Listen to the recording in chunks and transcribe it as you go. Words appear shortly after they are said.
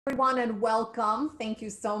Everyone, and welcome. Thank you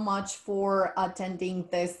so much for attending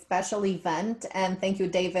this special event, and thank you,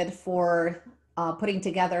 David, for putting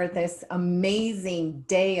together this amazing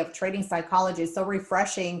day of trading psychology. So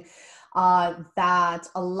refreshing that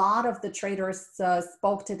a lot of the traders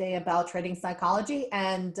spoke today about trading psychology,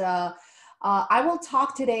 and I will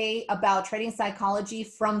talk today about trading psychology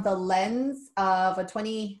from the lens of a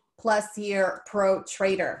 20+ year pro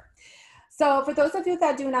trader. So for those of you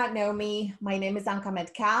that do not know me, my name is Anka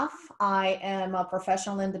Metcalf. I am a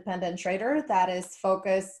professional independent trader that is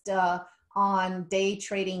focused on day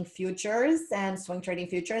trading futures and swing trading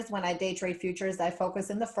futures. When I day trade futures, I focus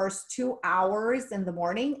in the first 2 hours in the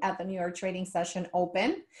morning at the New York trading session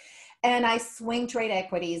open. And I swing trade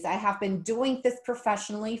equities. I have been doing this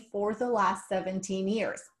professionally for the last 17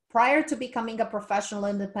 years. Prior to becoming a professional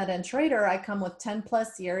independent trader, I come with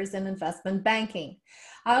 10+ years in investment banking.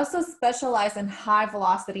 I also specialize in high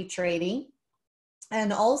velocity trading.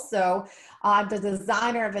 And also, I'm the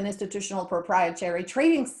designer of an institutional proprietary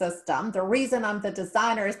trading system. The reason I'm the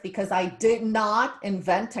designer is because I did not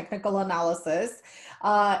invent technical analysis.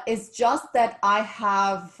 It's just that I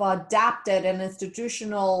have adapted an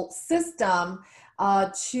institutional system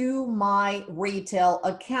to my retail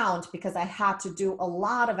account because I had to do a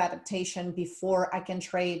lot of adaptation before I can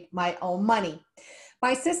trade my own money.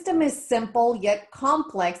 My system is simple yet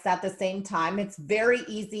complex at the same time. It's very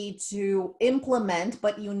easy to implement,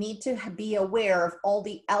 but you need to be aware of all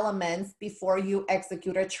the elements before you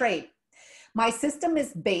execute a trade. My system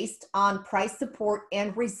is based on price support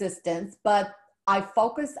and resistance, but I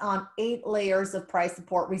focus on 8 layers of price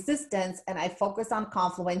support resistance, and I focus on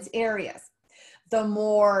confluence areas. The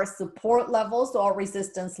more support levels or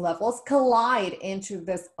resistance levels collide into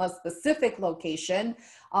a specific location,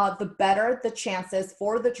 the better the chances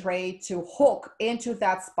for the trade to hook into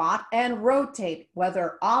that spot and rotate,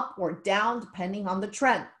 whether up or down, depending on the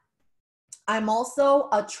trend. I'm also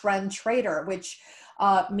a trend trader, which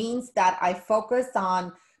means that I focus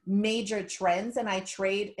on major trends and I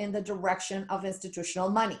trade in the direction of institutional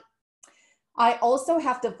money. I also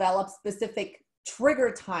have developed specific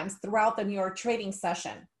trigger times throughout the New York trading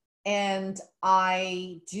session. And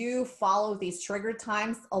I do follow these trigger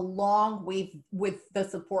times along with the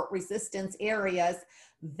support resistance areas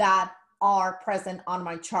that are present on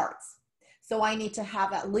my charts. So I need to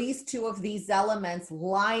have at least 2 of these elements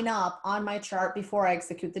line up on my chart before I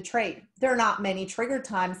execute the trade. There are not many trigger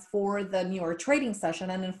times for the New York trading session.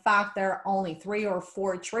 And in fact, there are only 3 or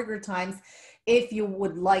 4 trigger times if you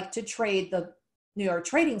would like to trade the New York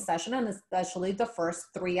trading session, and especially the first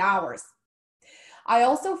 3 hours. I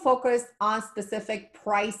also focus on specific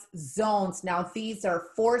price zones. Now, these are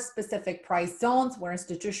 4 specific price zones where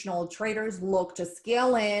institutional traders look to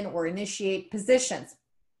scale in or initiate positions.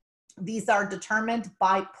 These are determined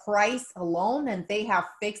by price alone, and they have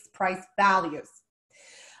fixed price values.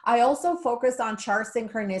 I also focus on chart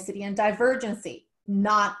synchronicity and divergency.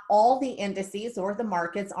 Not all the indices or the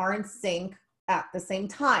markets are in sync at the same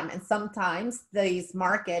time, and sometimes these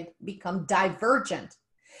markets become divergent.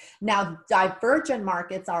 Now, divergent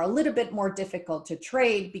markets are a little bit more difficult to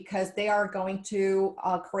trade because they are going to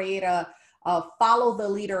create a follow the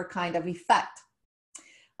leader kind of effect.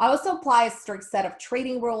 I also apply a strict set of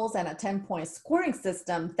trading rules and a 10-point scoring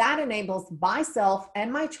system that enables myself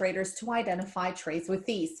and my traders to identify trades with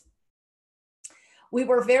ease. We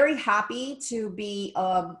were very happy to be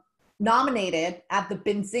nominated at the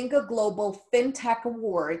Benzinga Global FinTech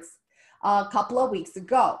Awards a couple of weeks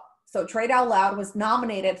ago. So TradeOutLoud was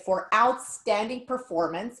nominated for Outstanding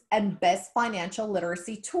Performance and Best Financial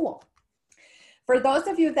Literacy Tool. For those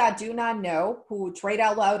of you that do not know who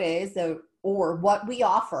TradeOutLoud is or what we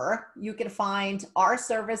offer, you can find our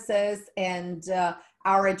services and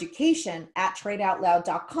our education at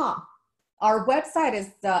TradeOutLoud.com. Our website is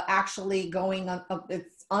actually going on,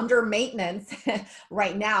 it's under maintenance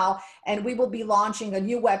right now, and we will be launching a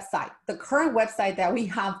new website. The current website that we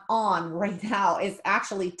have on right now is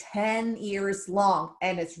actually 10 years long,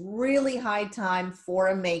 and it's really high time for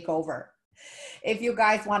a makeover. If you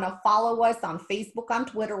guys want to follow us on Facebook, on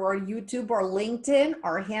Twitter, or YouTube, or LinkedIn,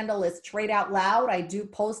 our handle is TradeOutLoud. I do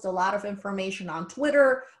post a lot of information on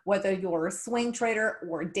Twitter, whether you're a swing trader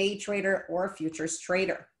or a day trader or a futures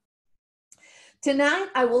trader. Tonight,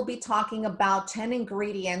 I will be talking about 10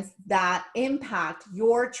 ingredients that impact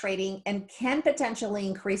your trading and can potentially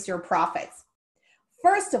increase your profits.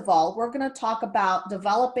 First of all, we're going to talk about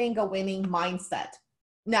developing a winning mindset.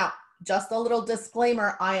 Now, just a little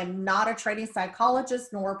disclaimer, I am not a trading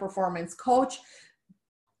psychologist nor a performance coach.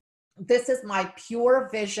 This is my pure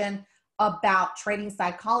vision about trading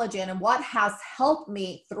psychology and what has helped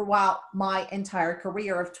me throughout my entire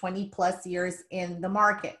career of 20 plus years in the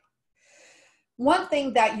market. One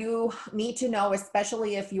thing that you need to know,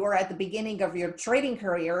 especially if you're at the beginning of your trading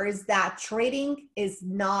career, is that trading is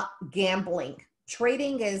not gambling.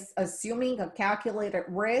 Trading is assuming a calculated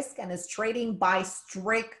risk and is trading by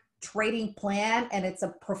strict trading plan, and it's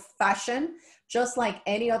a profession just like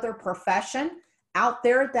any other profession out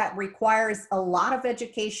there that requires a lot of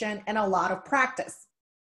education and a lot of practice.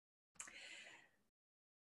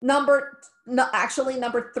 Number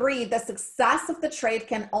three, the success of the trade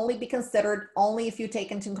can only be considered only if you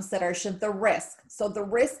take into consideration the risk. So the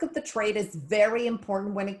risk of the trade is very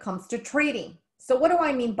important when it comes to trading. So what do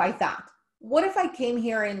I mean by that? What if I came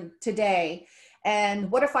here in today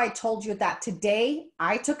and what if I told you that today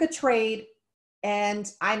I took a trade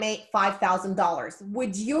and I made $5,000?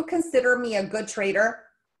 Would you consider me a good trader?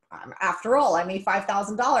 After all, I made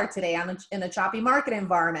 $5,000 today in a choppy market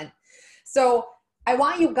environment. So I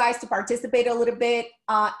want you guys to participate a little bit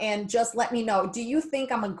and just let me know, do you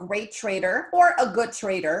think I'm a great trader or a good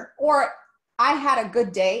trader, or I had a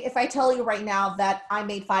good day if I tell you right now that I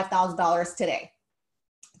made $5,000 today?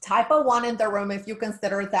 Type a 1 in the room if you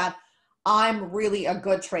consider that I'm really a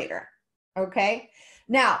good trader, okay?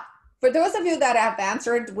 Now, for those of you that have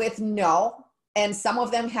answered with no, and some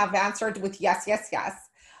of them have answered with yes, yes, yes,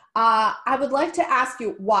 I would like to ask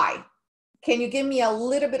you why. Can you give me a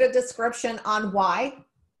little bit of description on why?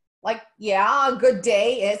 Like, yeah, a good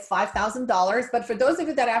day is $5,000, but for those of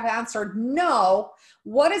you that have answered no,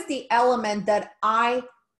 what is the element that I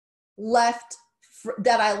left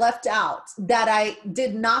out, that I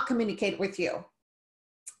did not communicate with you?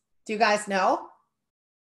 Do you guys know?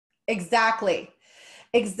 Exactly.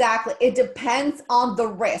 It depends on the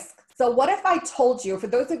risk. So what if I told you, for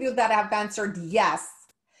those of you that have answered yes,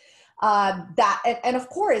 and of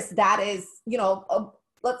course that is,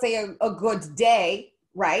 let's say a good day,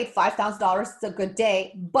 right? $5,000 is a good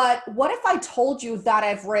day. But what if I told you that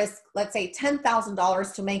I've risked, let's say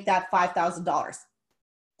 $10,000 to make that $5,000?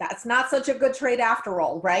 That's not such a good trade after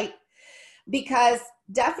all, right? Because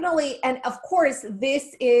definitely, and of course,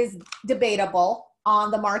 this is debatable on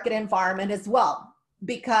the market environment as well,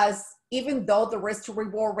 because even though the risk to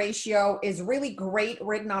reward ratio is really great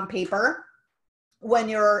written on paper, when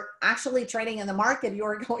you're actually trading in the market,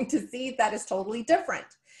 you're going to see that is totally different.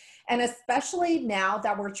 And especially now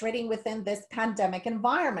that we're trading within this pandemic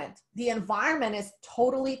environment, the environment is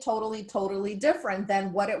totally different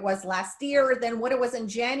than what it was last year, than what it was in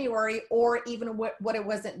January, or even what it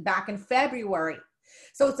was back in February.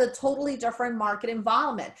 So it's a totally different market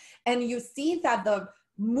environment. And you see that the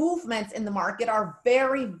movements in the market are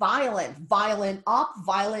very violent up,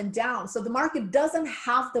 violent down. So the market doesn't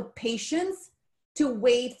have the patience to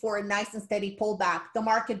wait for a nice and steady pullback. The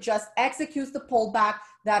market just executes the pullback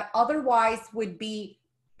that otherwise would be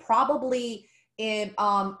probably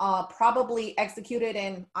executed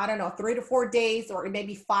in, I don't know, 3 to 4 days or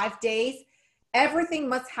maybe 5 days. Everything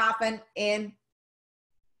must happen in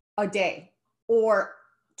a day or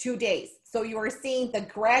 2 days. So you are seeing the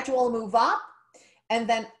gradual move up and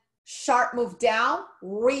then sharp move down,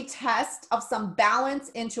 retest of some balance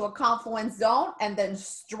into a confluence zone, and then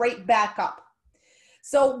straight back up.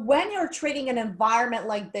 So when you're trading an environment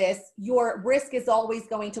like this, your risk is always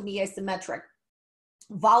going to be asymmetric.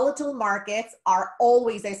 Volatile markets are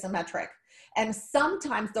always asymmetric. And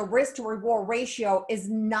sometimes the risk to reward ratio is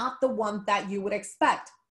not the one that you would expect.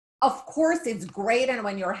 Of course, it's great. And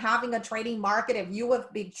when you're having a trading market, if you would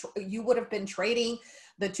have been trading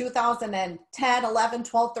the 2010, 11,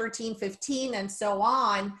 12, 13, 15, and so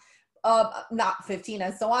on, not 15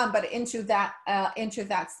 and so on, but into that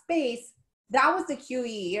space, that was the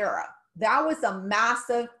QE era. That was a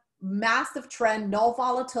massive trend, no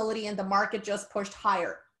volatility, and the market just pushed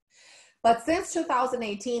higher. But since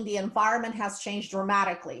 2018, the environment has changed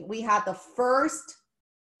dramatically. We had the first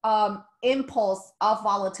impulse of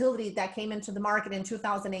volatility that came into the market in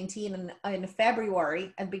 2018 in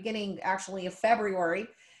February, and beginning actually of February.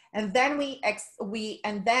 And then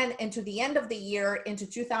and then into the end of the year, into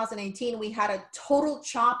 2018, we had a total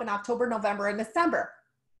chop in October, November, and December.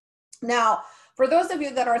 Now, for those of you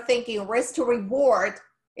that are thinking risk to reward,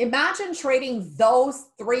 imagine trading those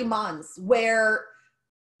 3 months where,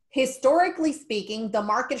 historically speaking, the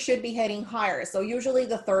market should be heading higher. So usually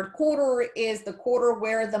the third quarter is the quarter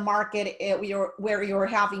where the market, where you're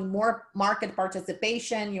having more market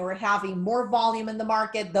participation, you're having more volume in the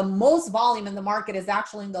market. The most volume in the market is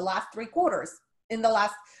actually in the last 3 quarters, in the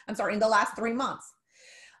last 3 months.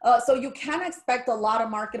 So you can expect a lot of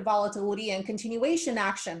market volatility and continuation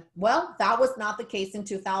action. Well, that was not the case in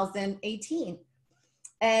 2018.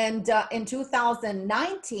 And in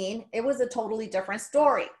 2019, it was a totally different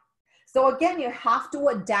story. So again, you have to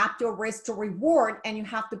adapt your risk to reward, and you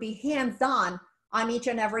have to be hands-on on each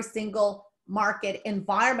and every single market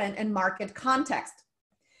environment and market context.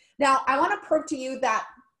 Now, I want to prove to you that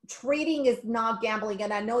trading is not gambling.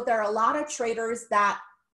 And I know there are a lot of traders that,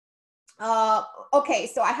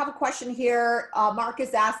 okay, so I have a question here. Mark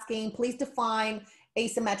is asking, please define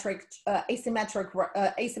asymmetric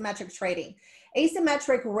trading.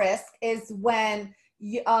 Asymmetric risk is when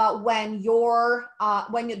the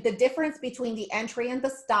difference between the entry and the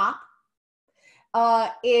stop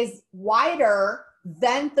is wider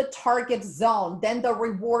than the target zone, than the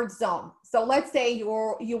reward zone. So let's say you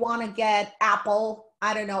want to get Apple,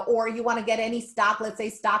 I don't know, or you want to get any stock, let's say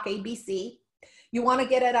stock ABC. You want to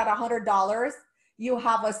get it at $100. You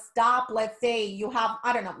have a stop, let's say you have,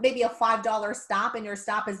 I don't know, maybe a $5 stop, and your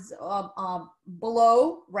stop is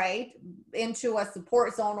below, right, into a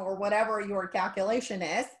support zone or whatever your calculation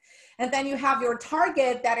is. And then you have your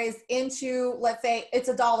target that is into, let's say it's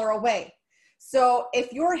 $1 away. So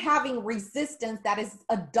if you're having resistance that is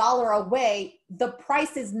 $1 away, the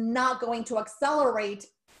price is not going to accelerate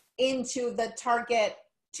into the target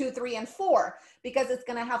 2, 3, and 4, because it's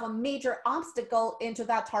going to have a major obstacle into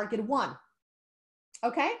that target 1.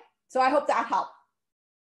 Okay, so I hope that helped.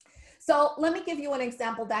 So let me give you an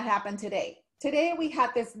example that happened today. Today we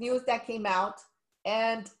had this news that came out,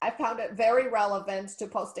 and I found it very relevant to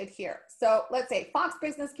post it here. So let's say Fox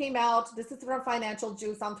Business came out. This is from Financial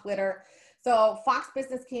Juice on Twitter. So Fox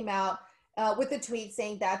Business came out with a tweet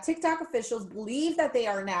saying that TikTok officials believe that they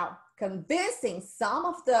are now convincing some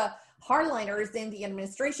of the hardliners in the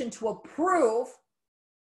administration to approve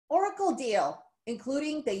Oracle deal,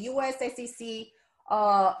 including the U.S. SEC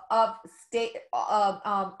of State,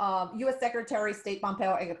 U.S. Secretary of State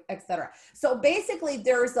Pompeo, etc. So basically,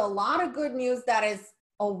 there's a lot of good news that is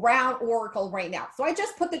around Oracle right now. So I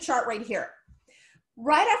just put the chart right here.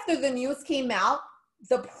 Right after the news came out,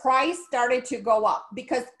 the price started to go up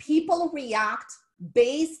because people react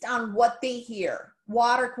based on what they hear.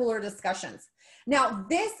 Water cooler discussions. Now,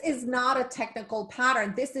 this is not a technical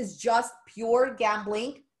pattern. This is just pure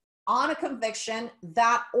gambling on a conviction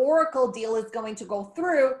that Oracle deal is going to go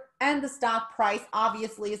through, and the stock price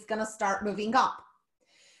obviously is going to start moving up.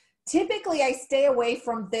 Typically, I stay away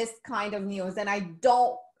from this kind of news, and I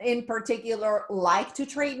don't in particular like to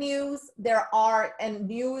trade news. And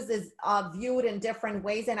news is viewed in different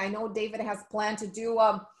ways, and I know David has planned to do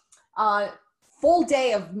a full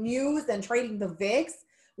day of news and trading the VIX,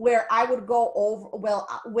 where I would go over,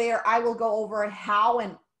 where I will go over how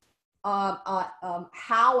and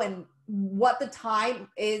what the time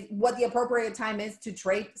is, what the appropriate time is to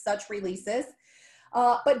trade such releases.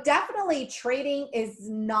 But definitely trading is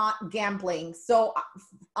not gambling. So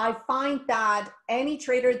I find that any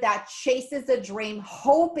trader that chases a dream,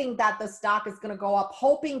 hoping that the stock is going to go up,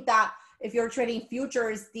 hoping that if you're trading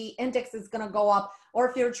futures, the index is going to go up, or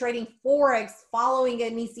if you're trading Forex, following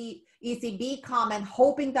an ECB comment,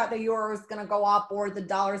 hoping that the euro is going to go up or the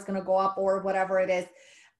dollar is going to go up or whatever it is,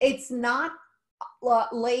 it's not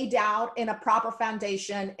laid out in a proper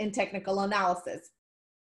foundation in technical analysis.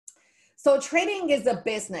 So trading is a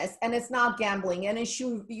business, and it's not gambling. And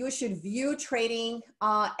you should view trading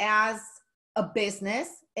as a business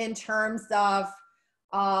in terms of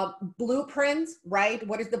blueprint, right?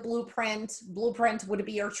 What is the blueprint? Blueprint would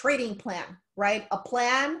be your trading plan, right? A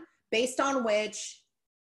plan based on which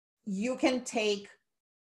you can take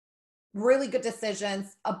really good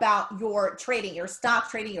decisions about your trading, your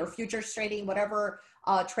stock trading, your futures trading, whatever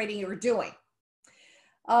trading you're doing.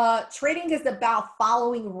 Trading is about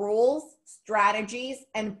following rules, strategies,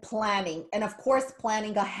 and planning. And of course,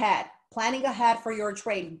 planning ahead for your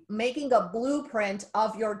trade, making a blueprint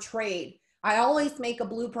of your trade. I always make a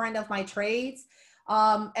blueprint of my trades.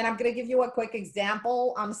 And I'm going to give you a quick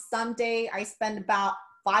example. On Sunday, I spent about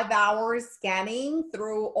 5 hours scanning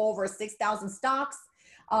through over 6,000 stocks.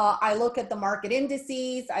 I look at the market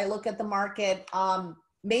indices. I look at the market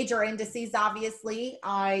major indices, obviously.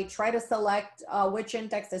 I try to select which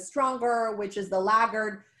index is stronger, which is the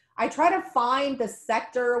laggard. I try to find the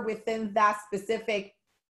sector within that specific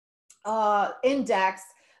index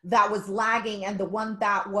that was lagging and the one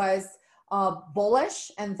that was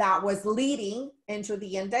bullish and that was leading into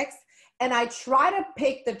the index. And I try to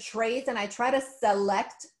pick the trades, and I try to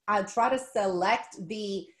select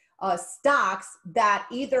the stocks that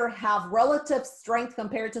either have relative strength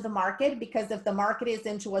compared to the market, because if the market is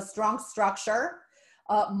into a strong structure,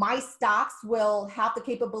 my stocks will have the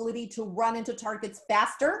capability to run into targets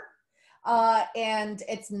faster. And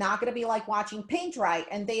it's not going to be like watching paint dry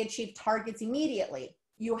and they achieve targets immediately.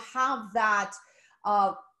 You have that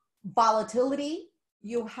volatility,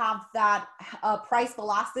 you have that price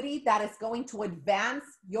velocity that is going to advance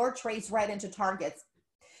your trades right into targets.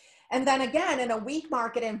 And then again, in a weak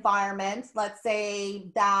market environment, let's say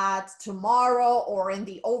that tomorrow or in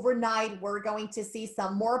the overnight, we're going to see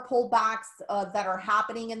some more pullbacks that are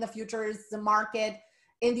happening in the futures market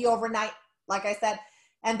in the overnight, like I said.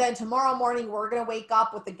 And then tomorrow morning, we're going to wake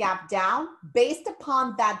up with the gap down. Based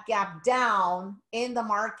upon that gap down in the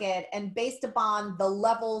market and based upon the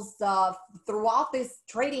levels throughout this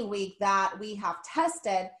trading week that we have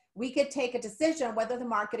tested, we could take a decision whether the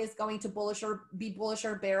market is going to be bullish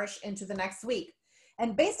or bearish into the next week.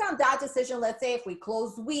 And based on that decision, let's say if we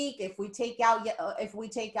close weak, if we take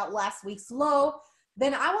out last week's low,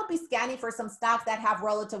 then I will be scanning for some stocks that have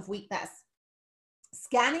relative weakness.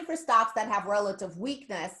 Scanning for stocks that have relative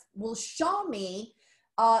weakness will show me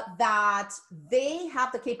that they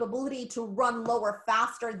have the capability to run lower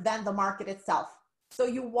faster than the market itself. So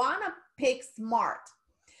you want to pick smart.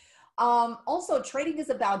 Also, trading is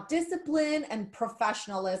about discipline and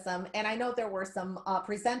professionalism. And I know there were some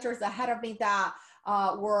presenters ahead of me that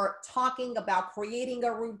were talking about creating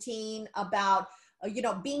a routine, about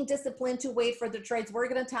being disciplined to wait for the trades. We're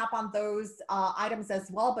going to tap on those items as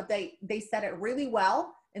well, but they said it really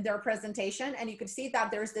well in their presentation. And you can see that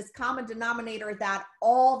there's this common denominator that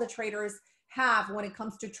all the traders have when it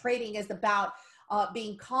comes to trading is about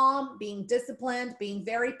being calm, being disciplined, being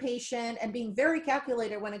very patient, and being very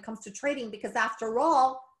calculated when it comes to trading, because after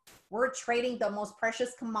all, we're trading the most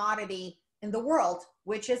precious commodity in the world,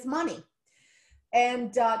 which is money.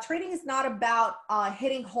 And trading is not about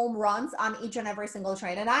hitting home runs on each and every single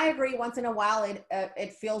trade. And I agree, once in a while,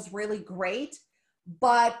 it feels really great,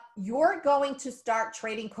 but you're going to start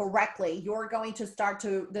trading correctly. You're going to start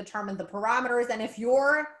to determine the parameters. And if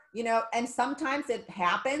you're and sometimes it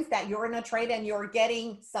happens that you're in a trade and you're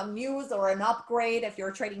getting some news or an upgrade if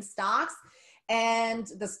you're trading stocks, and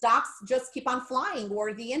the stocks just keep on flying,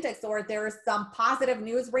 or the index, or there's some positive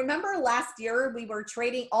news. Remember last year we were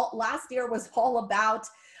trading, last year was all about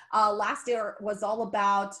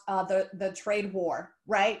the trade war,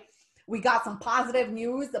 right? We got some positive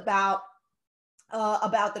news about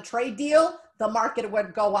the trade deal. The market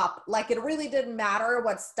would go up. Like, it really didn't matter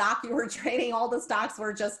what stock you were trading. All the stocks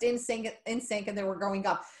were just in sync, and they were going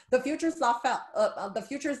up. The futures the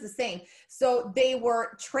futures the same. So they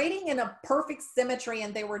were trading in a perfect symmetry,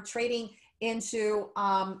 and they were trading into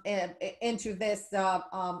this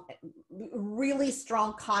really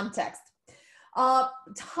strong context.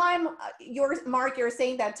 Time, Mark, you're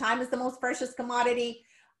saying that time is the most precious commodity.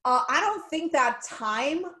 I don't think that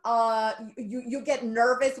time, you get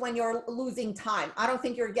nervous when you're losing time. I don't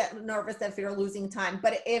think you're getting nervous if you're losing time.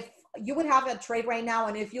 But if you would have a trade right now,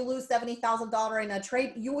 and if you lose $70,000 in a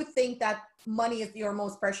trade, you would think that money is your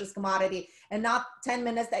most precious commodity, and not 10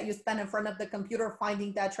 minutes that you spend in front of the computer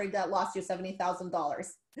finding that trade that lost you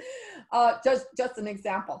 $70,000. Just an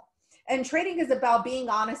example. And trading is about being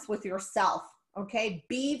honest with yourself. Okay,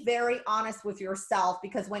 be very honest with yourself,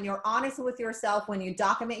 because when you're honest with yourself, when you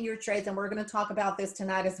document your trades, and we're going to talk about this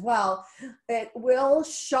tonight as well, it will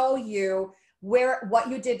show you what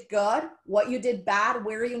you did good, what you did bad,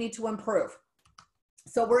 where you need to improve.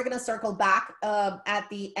 So we're going to circle back at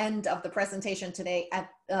the end of the presentation today and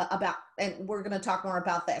we're going to talk more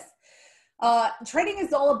about this. Trading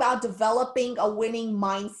is all about developing a winning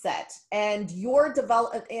mindset, and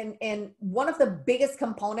and one of the biggest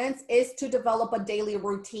components is to develop a daily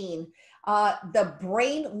routine. The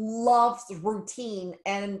brain loves routine,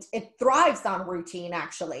 and it thrives on routine,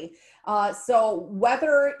 actually. So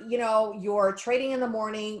whether you're trading in the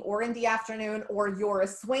morning or in the afternoon, or you're a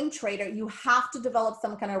swing trader, you have to develop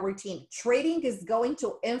some kind of routine. Trading is going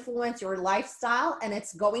to influence your lifestyle, and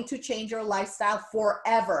it's going to change your lifestyle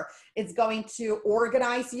forever. It's going to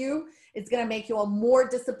organize you. It's going to make you a more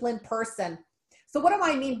disciplined person. So what do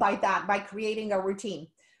I mean by that? By creating a routine.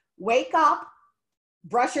 Wake up,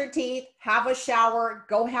 brush your teeth, have a shower,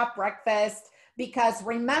 go have breakfast. Because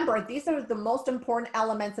remember, these are the most important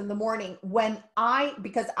elements in the morning.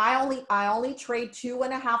 Because I only trade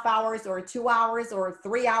 2.5 hours or 2 hours or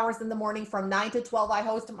 3 hours in the morning from 9 to 12. I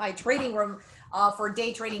host my trading room for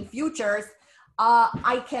day trading futures.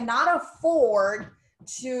 I cannot afford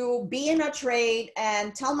to be in a trade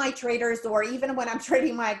and tell my traders, or even when I'm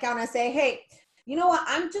trading my account, and say, hey, you know what,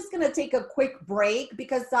 I'm just going to take a quick break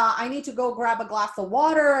because I need to go grab a glass of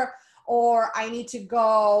water, or I need to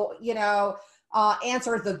go,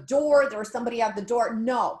 answer the door. There's somebody at the door.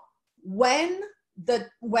 No, when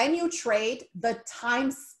you trade, the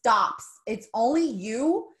time stops. It's only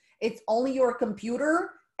you, it's only your computer,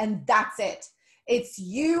 and that's it. It's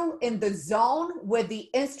you in the zone with the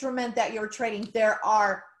instrument that you're trading. There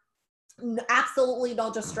are absolutely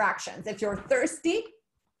no distractions. If you're thirsty,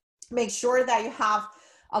 make sure that you have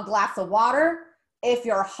a glass of water. If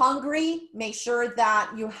you're hungry, make sure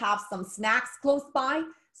that you have some snacks close by.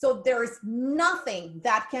 So there's nothing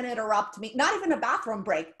that can interrupt me, not even a bathroom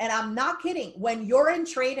break. And I'm not kidding. When you're in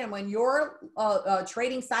trade and when you're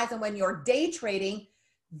trading size and when you're day trading,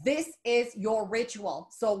 this is your ritual.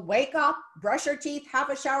 So wake up, brush your teeth, have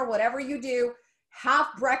a shower, whatever you do, have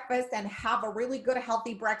breakfast and have a really good,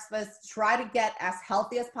 healthy breakfast. Try to get as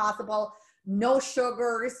healthy as possible. No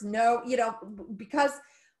sugars, no, because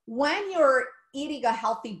when you're eating a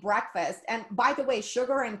healthy breakfast, and by the way,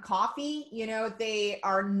 sugar and coffee, they're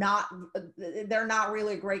not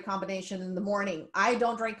really a great combination in the morning. I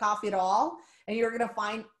don't drink coffee at all. And you're going to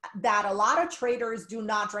find that a lot of traders do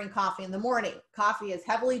not drink coffee in the morning. Coffee is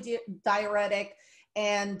heavily diuretic.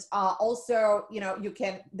 And also,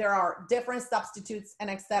 there are different substitutes and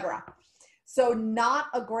etc. So not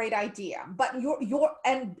a great idea, but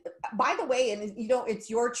and by the way, and it's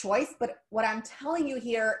your choice, but what I'm telling you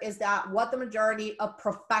here is that what the majority of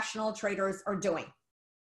professional traders are doing.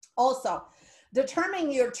 Also,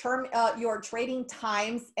 determine your trading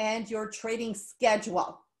times and your trading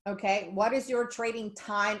schedule. Okay. What is your trading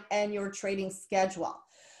time and your trading schedule?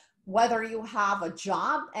 Whether you have a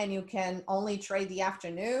job and you can only trade the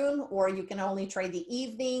afternoon or you can only trade the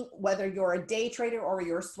evening, whether you're a day trader or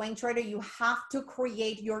you're a swing trader, you have to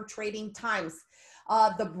create your trading times.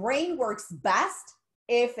 The brain works best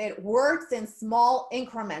if it works in small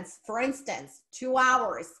increments. For instance, 2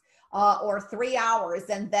 hours or 3 hours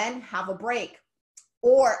and then have a break.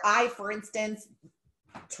 Or I, for instance,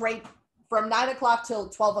 trade from 9 o'clock till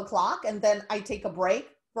 12 o'clock and then I take a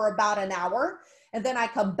break for about an hour. And then I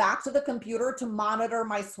come back to the computer to monitor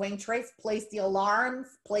my swing trades, place the alarms,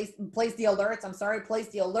 place the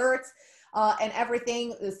alerts, and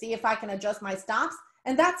everything, see if I can adjust my stops.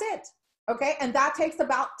 And that's it. Okay. And that takes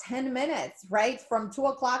about 10 minutes, right? From 2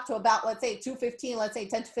 o'clock to about, let's say 2:15, let's say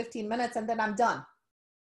 10 to 15 minutes, and then I'm done.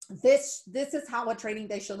 This is how a trading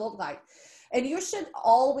day should look like. And you should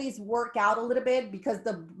always work out a little bit because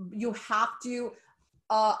you have to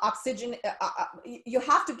you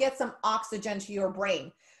have to get some oxygen to your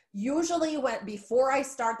brain. Usually before I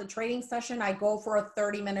start the trading session, I go for a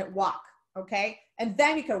 30-minute walk. Okay. And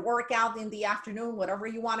then you can work out in the afternoon, whatever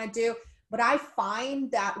you want to do. But I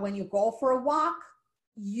find that when you go for a walk,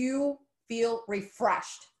 you feel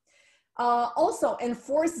refreshed. Also,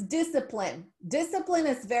 enforce discipline. Discipline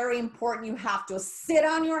is very important. You have to sit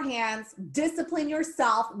on your hands, discipline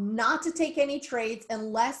yourself not to take any trades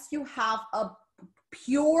unless you have a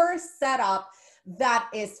pure setup that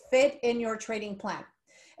is fit in your trading plan.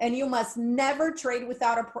 And you must never trade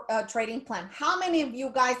without a trading plan. How many of you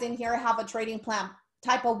guys in here have a trading plan?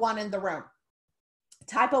 Type of 1 in the room.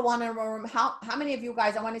 Type of 1 in the room. How many of you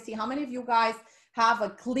guys, I want to see how many of you guys have a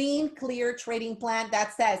clean, clear trading plan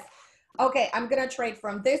that says, okay, I'm going to trade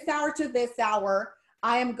from this hour to this hour.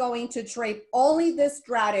 I am going to trade only this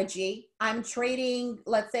strategy. I'm trading,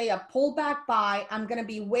 let's say, a pullback buy. I'm going to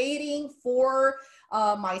be waiting for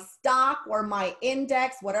my stock or my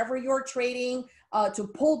index, whatever you're trading, to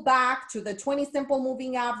pull back to the 20 simple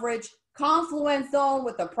moving average confluence zone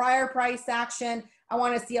with the prior price action. I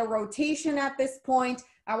want to see a rotation at this point.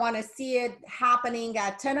 I want to see it happening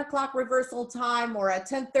at 10 o'clock reversal time or at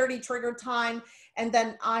 10:30 trigger time. And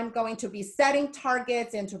then I'm going to be setting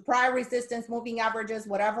targets into prior resistance, moving averages,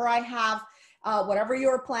 whatever I have, whatever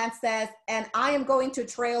your plan says. And I am going to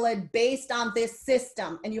trail it based on this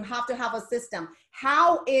system. And you have to have a system.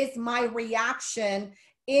 How is my reaction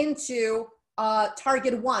into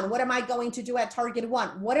target 1? What am I going to do at target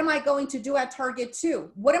 1? What am I going to do at target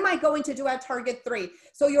 2? What am I going to do at target 3?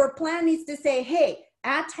 So your plan needs to say, hey,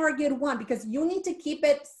 at target 1, because you need to keep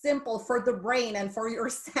it simple for the brain and for your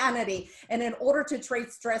sanity. And in order to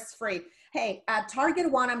trade stress-free, hey, at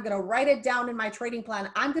target 1, I'm going to write it down in my trading plan.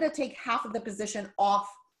 I'm going to take half of the position off,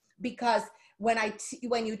 because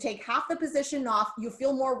when you take half the position off, you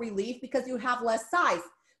feel more relief because you have less size.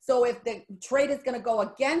 So if the trade is going to go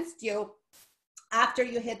against you after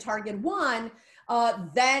you hit target 1,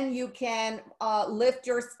 then you can lift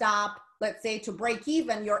your stop, let's say, to break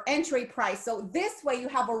even your entry price. So this way you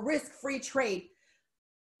have a risk-free trade.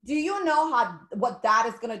 Do you know what that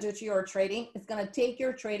is going to do to your trading? It's going to take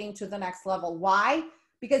your trading to the next level. Why?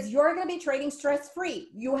 Because you're going to be trading stress-free.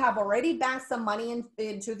 You have already banked some money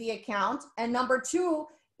into the account. And number 2,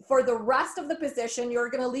 for the rest of the position, you're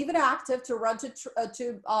going to leave it active to run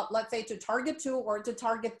let's say, to target 2 or to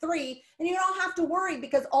target 3. And you don't have to worry,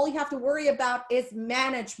 because all you have to worry about is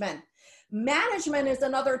management. Management is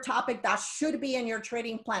another topic that should be in your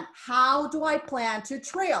trading plan. How do I plan to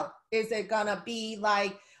trail? Is it gonna be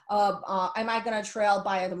like, am I gonna trail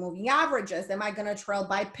by the moving averages? Am I gonna trail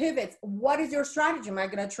by pivots? What is your strategy? Am I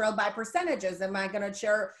gonna trail by percentages? Am I gonna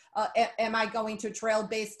am I going to trail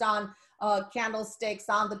based on candlesticks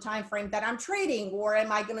on the time frame that I'm trading? Or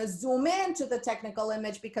am I gonna zoom into the technical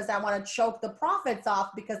image because I wanna choke the profits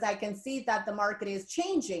off because I can see that the market is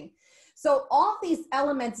changing? So all these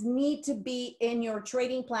elements need to be in your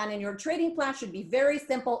trading plan, and your trading plan should be very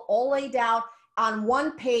simple, all laid out on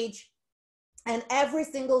one page. And every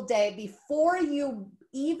single day before you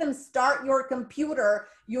even start your computer,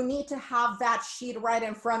 you need to have that sheet right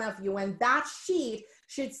in front of you. And that sheet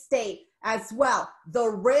should state as well the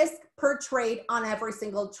risk per trade on every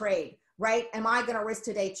single trade, right? Am I going to risk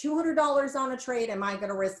today $200 on a trade? Am I going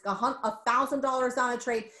to risk $1,000 on a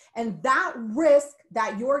trade? And that risk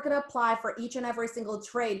that you're going to apply for each and every single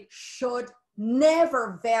trade should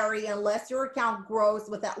never vary unless your account grows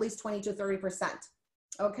with at least 20 to 30%.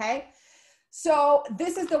 Okay. So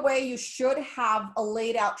this is the way you should have a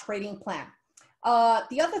laid out trading plan.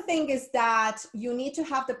 The other thing is that you need to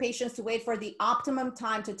have the patience to wait for the optimum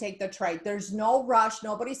time to take the trade. There's no rush.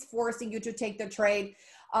 Nobody's forcing you to take the trade.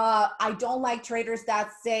 I don't like traders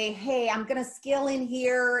that say, hey, I'm going to scale in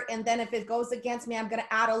here, and then if it goes against me, I'm going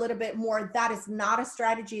to add a little bit more. That is not a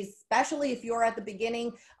strategy, especially if you're at the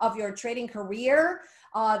beginning of your trading career.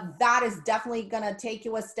 That is definitely going to take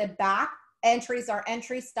you a step back. Entries are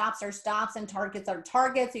entries, stops are stops, and targets are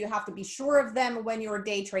targets. So you have to be sure of them when you're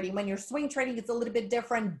day trading. When you're swing trading, it's a little bit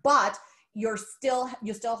different, but you still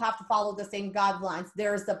have to follow the same guidelines.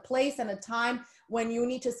 There's a place and a time when you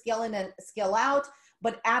need to scale in and scale out.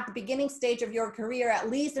 But at the beginning stage of your career, at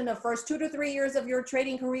least in the first 2 to 3 years of your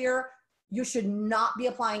trading career, you should not be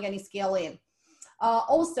applying any scale in.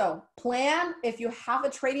 Also, plan. If you have a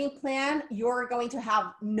trading plan, you're going to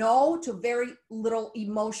have no to very little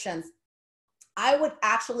emotions. I would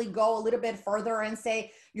actually go a little bit further and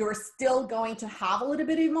say you're still going to have a little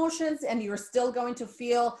bit of emotions, and you're still going to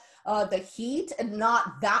feel the heat, and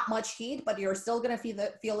not that much heat, but you're still going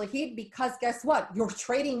to feel the heat, because guess what? You're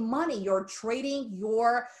trading money. You're trading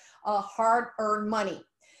your hard-earned money.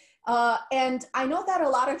 And I know that a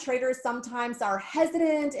lot of traders sometimes are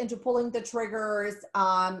hesitant into pulling the triggers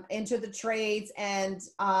into the trades, and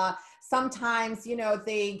sometimes, you know,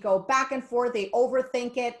 they go back and forth, they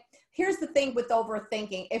overthink it. Here's the thing with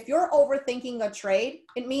overthinking. If you're overthinking a trade,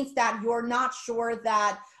 it means that you're not sure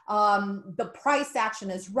that the price action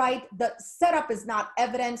is right. The setup is not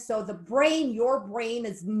evident. So your brain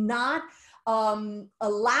is not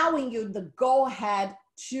allowing you the go ahead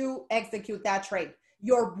to execute that trade.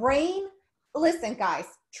 Your brain, listen guys,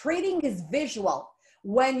 trading is visual.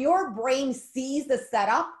 When your brain sees the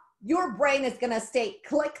setup, your brain is going to say,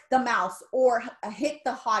 click the mouse or hit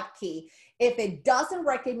the hotkey. If it doesn't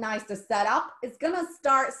recognize the setup, it's going to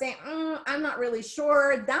start saying, I'm not really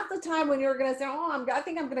sure. That's the time when you're going to say, I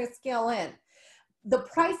think I'm going to scale in. The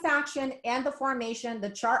price action and the formation, the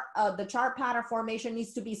chart pattern formation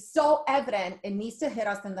needs to be so evident, it needs to hit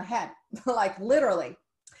us in the head, like literally.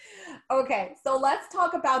 Okay, so let's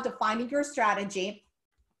talk about defining your strategy.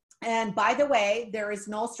 And by the way, there is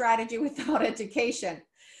no strategy without education.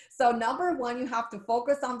 So number one, you have to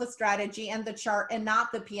focus on the strategy and the chart and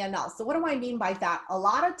not the P&L. So what do I mean by that? A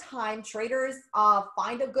lot of time traders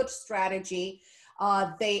find a good strategy.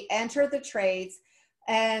 They enter the trades,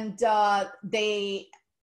 and they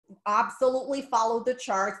absolutely follow the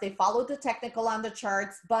charts. They follow the technical on the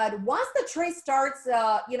charts. But once the trade starts,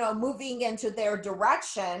 moving into their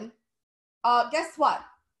direction, guess what?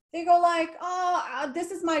 They go like,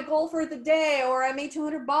 this is my goal for the day, or I made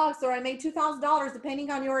 $200, or I made $2,000,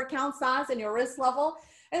 depending on your account size and your risk level.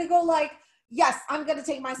 And they go like, yes, I'm going to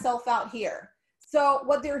take myself out here. So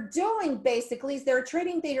what they're doing basically is they're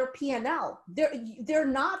trading their P&L. They're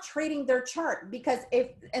not trading their chart,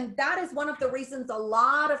 and that is one of the reasons a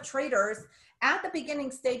lot of traders at the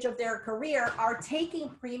beginning stage of their career are taking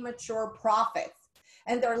premature profits.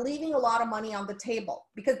 And they're leaving a lot of money on the table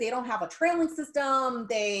because they don't have a trailing system.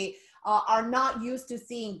 They are not used to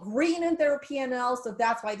seeing green in their P&L. So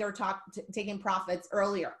that's why they're taking profits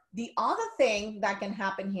earlier. The other thing that can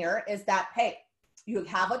happen here is that, hey, you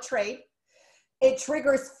have a trade. It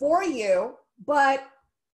triggers for you, but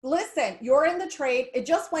listen, you're in the trade. It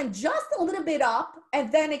just went just a little bit up,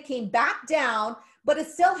 and then it came back down, but it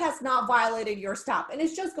still has not violated your stop. And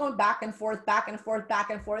it's just going back and forth, back and forth, back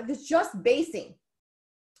and forth. It's just basing.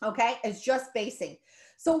 Okay, it's just basing.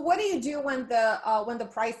 So what do you do when the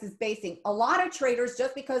price is basing? A lot of traders,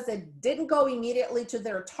 just because it didn't go immediately to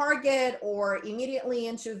their target or immediately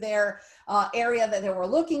into their area that they were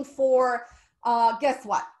looking for, guess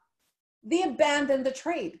what? They abandon the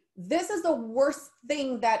trade. This is the worst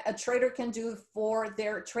thing that a trader can do for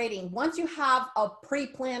their trading. Once you have a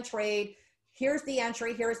pre-planned trade, here's the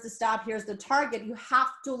entry, here's the stop, here's the target, you have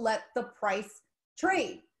to let the price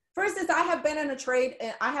trade. For instance, I have been in a trade,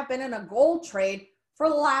 I have been in a gold trade for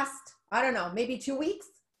the last, I don't know, maybe 2 weeks,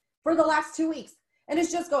 for the last 2 weeks. And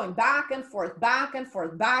it's just going back and forth, back and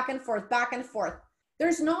forth, back and forth, back and forth.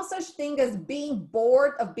 There's no such thing as being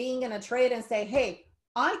bored of being in a trade and say, hey,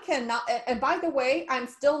 I cannot, and by the way, I'm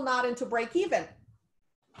still not into break even.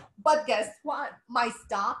 But guess what? My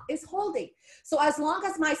stop is holding. So as long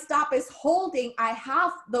as my stop is holding, I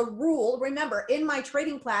have the rule, remember, in my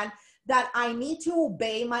trading plan, that I need to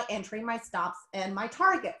obey my entry, my stops, and my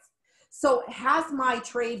targets. So has my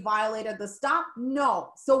trade violated the stop?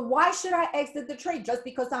 No. So why should I exit the trade? Just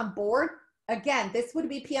because I'm bored? Again, this would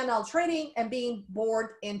be P&L trading and being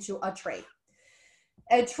bored into a trade.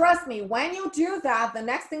 And trust me, when you do that, the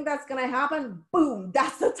next thing that's going to happen, boom,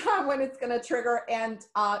 that's the time when it's going to trigger, and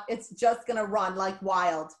it's just going to run like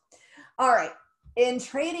wild. All right. In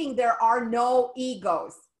trading, there are no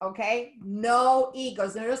egos. Okay. No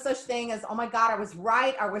egos. There's no such thing as, oh my God, I was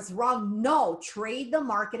right, I was wrong. No, trade the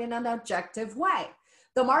market in an objective way.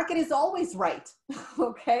 The market is always right.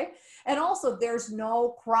 Okay. And also, there's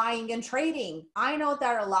no crying in trading. I know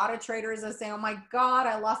that a lot of traders are saying, oh my God,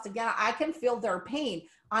 I lost again. I can feel their pain.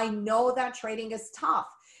 I know that trading is tough.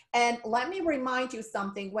 And let me remind you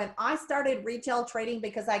something. When I started retail trading,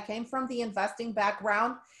 because I came from the investing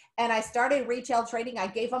background and I started retail trading, I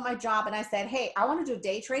gave up my job and I said, hey, I want to do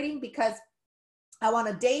day trading because I want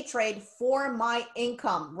to day trade for my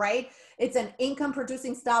income, right? It's an income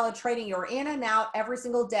producing style of trading. You're in and out every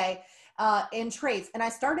single day in trades. And I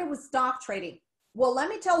started with stock trading. Well, let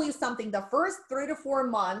me tell you something. The first 3 to 4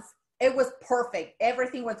 months, it was perfect.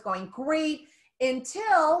 Everything was going great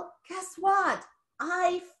until, guess what?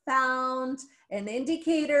 I found an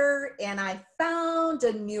indicator and I found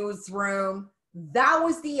a newsroom. That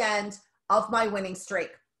was the end of my winning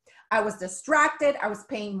streak. I was distracted. I was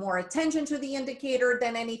paying more attention to the indicator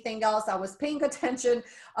than anything else. I was paying attention.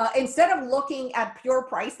 Instead of looking at pure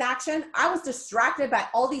price action, I was distracted by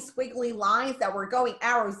all these squiggly lines that were going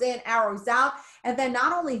arrows in, arrows out. And then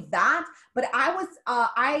not only that, but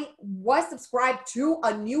I was subscribed to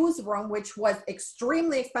a newsroom, which was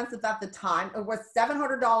extremely expensive at the time. It was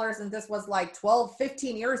 $700, and this was like 12,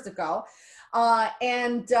 15 years ago.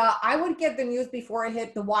 I would get the news before it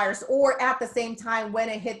hit the wires, or at the same time when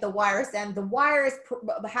it hit the wires, and the wires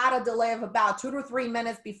had a delay of about 2 to 3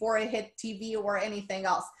 minutes before it hit TV or anything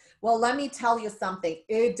else. Well, let me tell you something.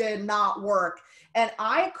 It did not work. And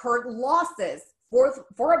I incurred losses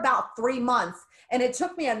for about 3 months. And it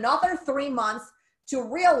took me another 3 months to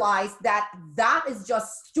realize that that is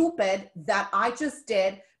just stupid that I just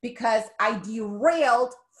did, because I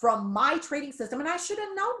derailed from my trading system, and I should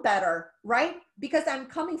have known better, right? Because I'm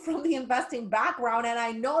coming from the investing background and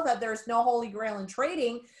I know that there's no holy grail in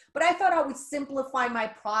trading, but I thought I would simplify my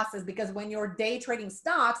process, because when you're day trading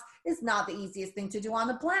stocks, it's not the easiest thing to do on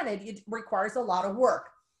the planet. It requires a lot of work.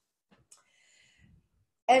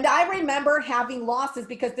 And I remember having losses,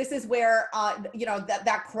 because this is where,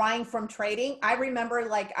 that crying from trading. I remember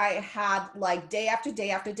like I had like day after day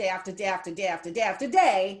after day after day after day after day after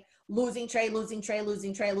day, losing trade, losing trade,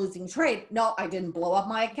 losing trade, losing trade. No, I didn't blow up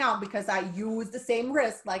my account, because I used the same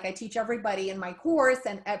risk like I teach everybody in my course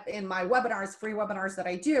and in my webinars, free webinars that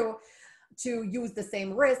I do, to use the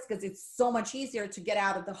same risk, because it's so much easier to get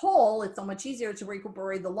out of the hole. It's so much easier to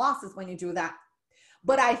recuperate the losses when you do that.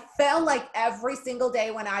 But I felt like every single day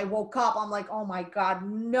when I woke up, I'm like, oh my God,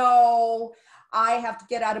 no, I have to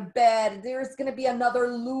get out of bed. There's going to be another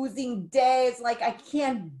losing day. It's like, I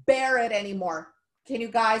can't bear it anymore. Can you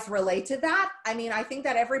guys relate to that? I mean, I think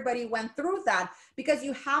that everybody went through that, because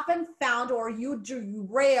you haven't found, or you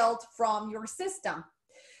derailed from your system.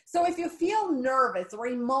 So if you feel nervous or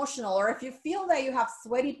emotional, or if you feel that you have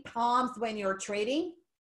sweaty palms when you're trading,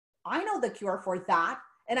 I know the cure for that.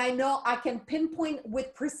 And I know I can pinpoint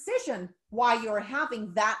with precision why you're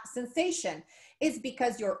having that sensation. It's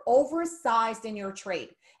because you're oversized in your trade.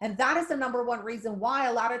 And that is the number one reason why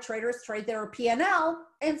a lot of traders trade their P&L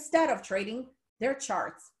instead of trading their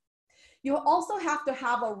charts. You also have to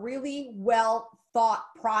have a really well thought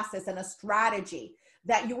process and a strategy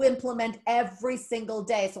that you implement every single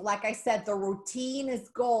day. So like I said, the routine is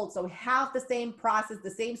gold. So have the same process, the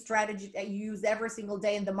same strategy that you use every single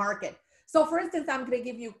day in the market. So for instance, I'm going to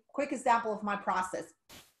give you a quick example of my process.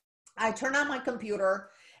 I turn on my computer,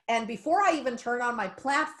 and before I even turn on my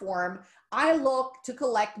platform, I look to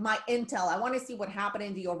collect my intel. I want to see what happened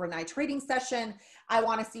in the overnight trading session. I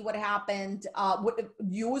want to see what happened, what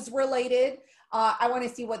news related. I want to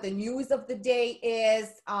see what the news of the day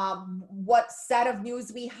is, what set of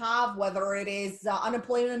news we have, whether it is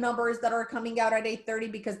unemployment numbers that are coming out at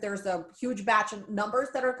 8:30, because there's a huge batch of numbers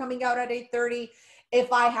that are coming out at 8:30.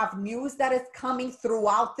 If I have news that is coming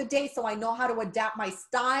throughout the day, so I know how to adapt my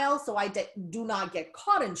style so I do not get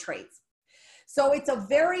caught in trades. So it's a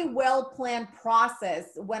very well-planned process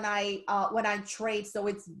when I trade. So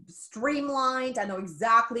it's streamlined. I know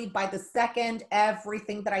exactly by the second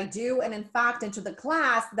everything that I do. And in fact, into the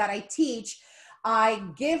class that I teach, I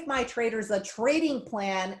give my traders a trading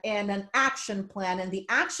plan and an action plan. And the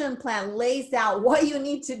action plan lays out what you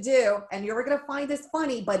need to do. And you're going to find this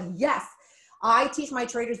funny, but yes, I teach my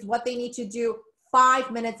traders what they need to do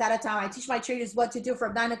 5 minutes at a time. I teach my traders what to do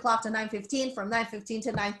from 9 o'clock to 9:15, from 9:15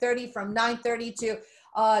 to 9:30, from 9:30 to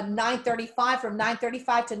 9:35, from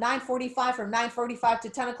 9:35 to 9:45, from 9:45 to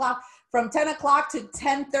 10 o'clock, from 10 o'clock to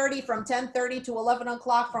 10:30, from 10:30 to 11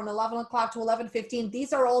 o'clock, from 11 o'clock to 11:15.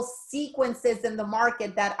 These are all sequences in the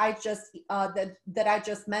market that I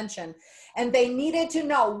just mentioned. And they needed to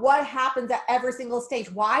know what happens at every single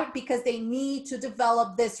stage. Why? Because they need to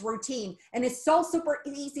develop this routine. And it's so super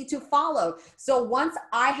easy to follow. So once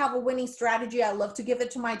I have a winning strategy, I love to give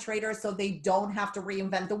it to my traders so they don't have to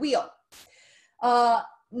reinvent the wheel.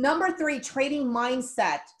 Number 3, trading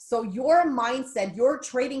mindset. So your mindset, your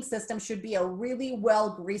trading system should be a really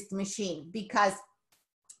well-greased machine, because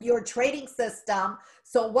your trading system,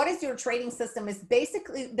 so what is your trading system is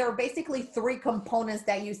there are basically 3 components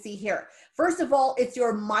that you see here. First of all, it's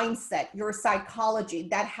your mindset, your psychology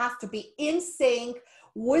that has to be in sync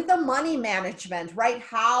with the money management, right?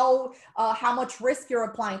 How much risk you're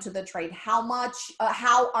applying to the trade,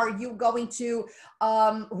 how are you going to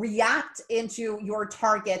react into your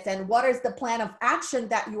targets, and what is the plan of action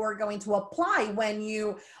that you are going to apply when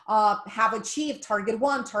you have achieved target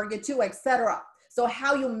 1, target 2, etc. So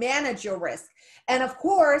how you manage your risk. And of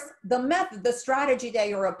course, the method, the strategy that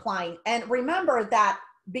you're applying. And remember that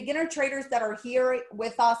beginner traders that are here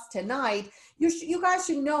with us tonight, you guys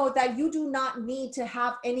should know that you do not need to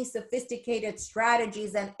have any sophisticated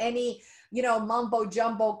strategies and any, mumbo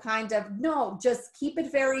jumbo kind of, no, just keep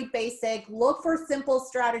it very basic. Look for simple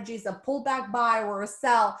strategies, a pullback buy or a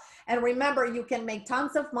sell. And remember, you can make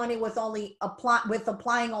tons of money with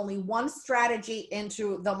applying only one strategy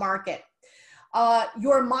into the market.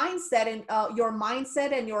 Your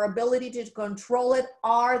mindset and your ability to control it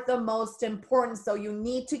are the most important. So you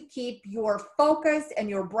need to keep your focus and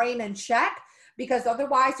your brain in check, because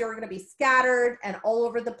otherwise you're going to be scattered and all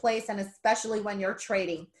over the place, and especially when you're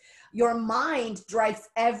trading. Your mind drives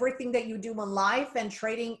everything that you do in life, and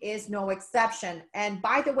trading is no exception. And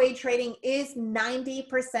by the way, trading is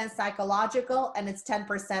 90% psychological and it's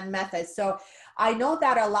 10% method. So I know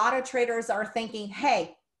that a lot of traders are thinking,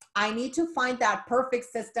 hey, I need to find that perfect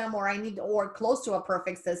system, or close to a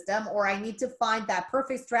perfect system, or I need to find that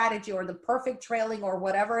perfect strategy or the perfect trailing or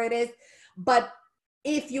whatever it is. But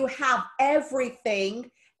if you have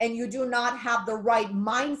everything and you do not have the right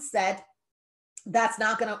mindset, that's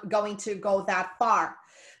not going to go that far.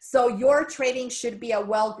 So your trading should be a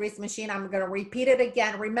well-greased machine. I'm going to repeat it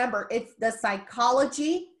again. Remember, it's the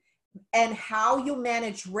psychology and how you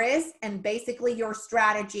manage risk, and basically your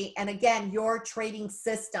strategy, and again, your trading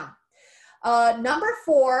system. Number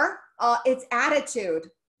 4, it's attitude.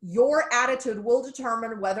 Your attitude will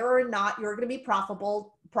determine whether or not you're going to be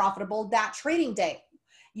profitable that trading day.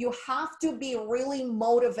 You have to be really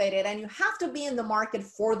motivated, and you have to be in the market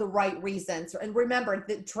for the right reasons. And remember,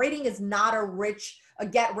 the trading is not a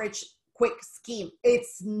get rich quick scheme.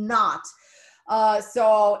 It's not.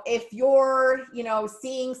 So if you're,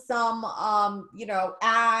 seeing some,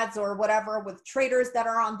 ads or whatever with traders that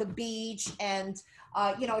are on the beach and,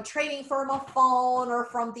 trading from a phone or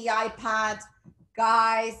from the iPad,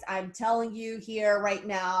 guys, I'm telling you here right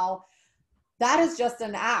now, that is just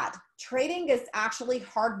an ad. Trading is actually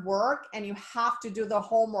hard work, and you have to do the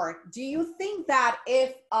homework. Do you think that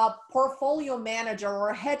if a portfolio manager or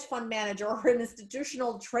a hedge fund manager or an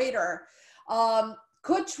institutional trader,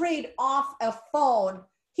 could trade off a phone,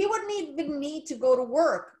 he wouldn't even need to go to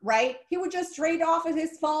work, right? He would just trade off of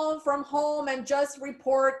his phone from home and just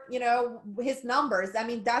report, his numbers. I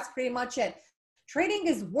mean, that's pretty much it. Trading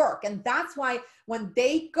is work. And that's why when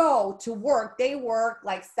they go to work, they work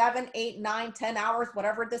like 7, 8, 9, 10 hours,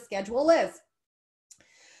 whatever the schedule is.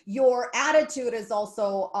 Your attitude is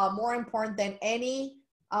also more important than any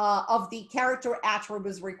of the character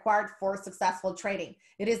attributes required for successful trading.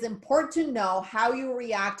 It is important to know how you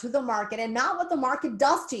react to the market and not what the market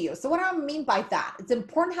does to you. So what do I mean by that? It's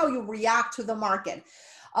important how you react to the market.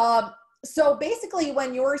 So basically,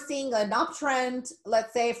 when you're seeing an uptrend,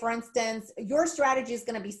 let's say, for instance, your strategy is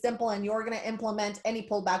going to be simple and you're going to implement any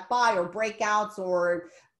pullback buy or breakouts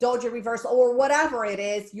or doji reversal or whatever it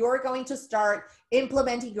is, you're going to start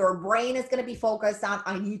implementing. Your brain is going to be focused on,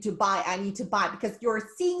 I need to buy, because you're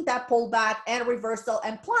seeing that pullback and reversal.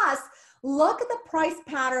 And plus, look at the price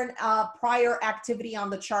pattern, prior activity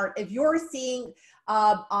on the chart. If you're seeing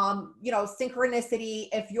synchronicity,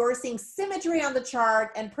 if you're seeing symmetry on the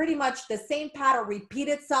chart and pretty much the same pattern repeat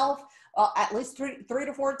itself at least three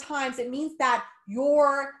to four times, it means that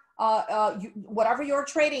your whatever you're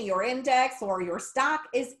trading, your index or your stock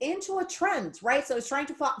is into a trend, right? So it's trying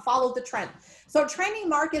to follow the trend. So trading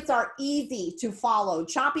markets are easy to follow.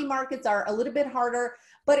 Choppy markets are a little bit harder,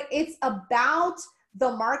 but it's about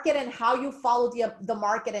the market and how you follow the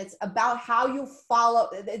market. It's about how you follow,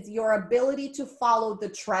 it's your ability to follow the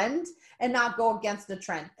trend and not go against the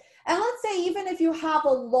trend. And let's say even if you have a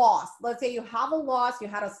loss, you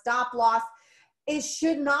had a stop loss, it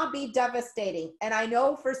should not be devastating. And I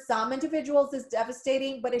know for some individuals it's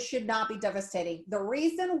devastating, but it should not be devastating. The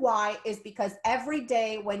reason why is because every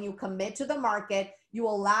day when you commit to the market, you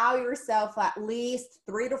allow yourself at least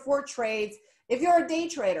 3 to 4 trades. If you're a day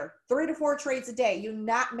trader, 3 to 4 trades a day, you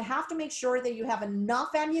have to make sure that you have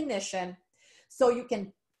enough ammunition so you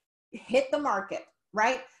can hit the market,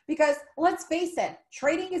 right? Because let's face it,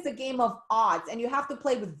 trading is a game of odds and you have to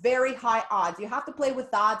play with very high odds. You have to play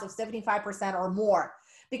with odds of 75% or more.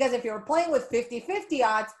 Because if you're playing with 50-50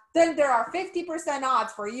 odds, then there are 50%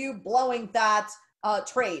 odds for you blowing that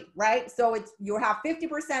trade, right? So you have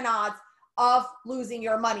 50% odds of losing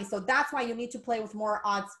your money. So that's why you need to play with more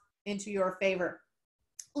odds into your favor.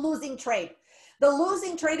 Losing trade. The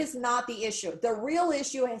losing trade is not the issue. The real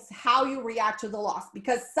issue is how you react to the loss,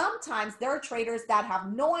 because sometimes there are traders that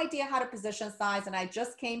have no idea how to position size. And I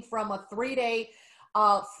just came from a 3-day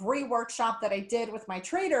free workshop that I did with my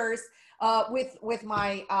traders, with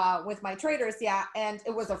my traders. Yeah. And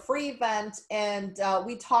it was a free event. And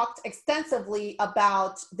we talked extensively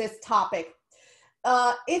about this topic.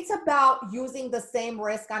 It's about using the same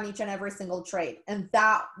risk on each and every single trade. And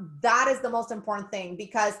that is the most important thing,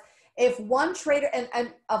 because if one trader,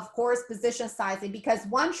 and of course, position sizing, because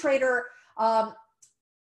one trader, a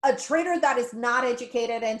trader that is not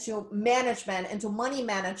educated into management, into money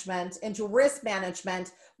management, into risk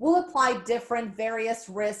management, will apply different various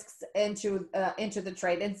risks into the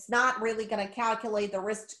trade. It's not really going to calculate the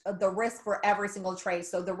risk for every single trade.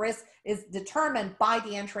 So the risk is determined by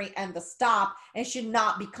the entry and the stop and should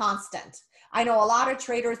not be constant. I know a lot of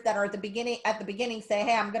traders that are at the beginning say,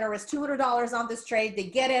 hey, I'm going to risk $200 on this trade. They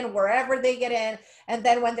get in wherever they get in. And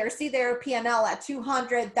then when they see their P&L at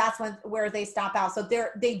 200, that's where they stop out. So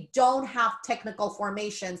they don't have technical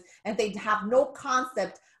formations and they have no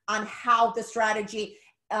concept on how the strategy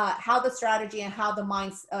and how the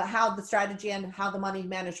money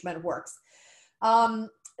management works.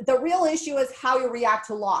 The real issue is how you react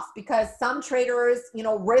to loss, because some traders,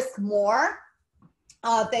 risk more.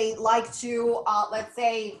 They like to, let's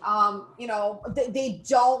say, they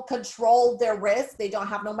don't control their risk. They don't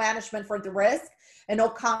have no management for the risk and no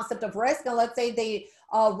concept of risk. And let's say they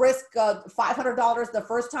risk $500 the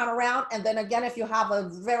first time around. And then again, if you have a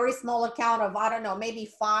very small account of, I don't know,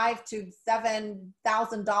 maybe $5,000 to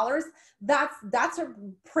 $7,000, that's a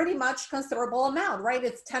pretty much considerable amount, right?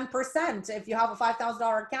 It's 10%. If you have a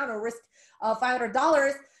 $5,000 account or risk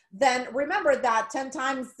 $500, then remember that 10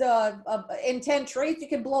 times in 10 trades, you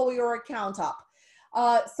can blow your account up.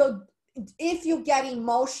 So if you get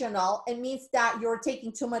emotional, it means that you're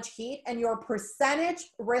taking too much heat and your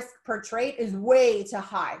percentage risk per trade is way too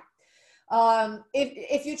high.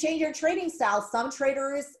 If you change your trading style, some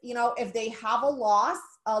traders, if they have a loss,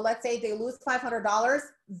 let's say they lose $500,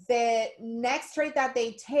 the next trade that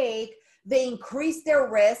they take, they increase their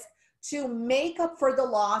risk to make up for the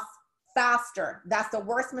loss faster. That's the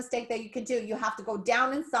worst mistake that you can do. You have to go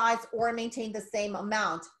down in size or maintain the same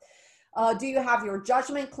amount. Do you have your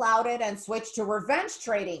judgment clouded and switch to revenge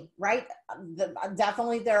trading, right?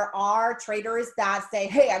 Definitely there are traders that say,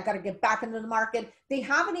 hey, I got to get back into the market. They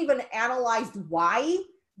haven't even analyzed why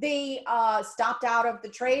they stopped out of the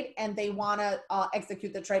trade and they want to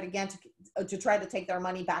execute the trade again to try to take their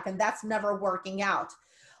money back. And that's never working out.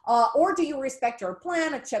 Or do you respect your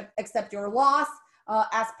plan, accept your loss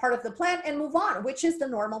as part of the plan and move on, which is the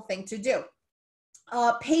normal thing to do.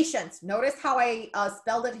 Patience. Notice how I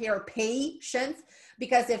spelled it here, patience,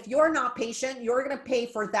 because if you're not patient, you're going to pay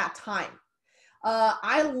for that time.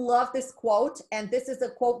 I love this quote, and this is a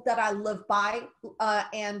quote that I live by,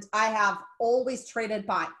 and I have always traded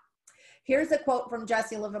by. Here's a quote from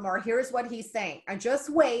Jesse Livermore. Here's what he's saying. I just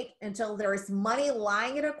wait until there is money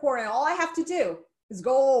lying in a corner, and all I have to do is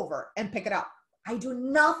go over and pick it up. I do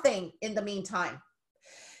nothing in the meantime.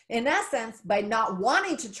 In essence, by not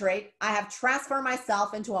wanting to trade, I have transformed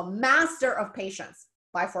myself into a master of patience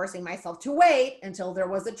by forcing myself to wait until there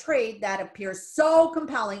was a trade that appears so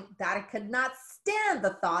compelling that I could not stand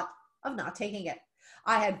the thought of not taking it.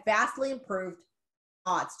 I had vastly improved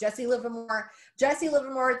odds. Jesse Livermore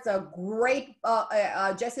is a great,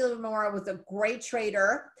 Jesse Livermore was a great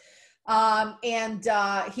trader.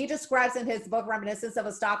 He describes in his book, Reminiscence of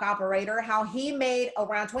a Stock Operator, how he made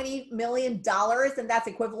around $20 million, and that's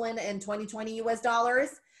equivalent in 2020 US dollars,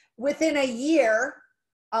 within a year,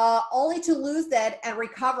 only to lose that and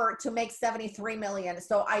recover to make 73 million.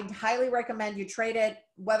 So I highly recommend you trade it,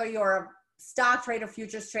 whether you're a stock trader,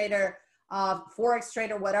 futures trader, Forex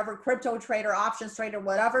trader, whatever, crypto trader, options trader,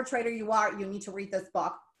 whatever trader you are, you need to read this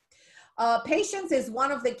book. Patience is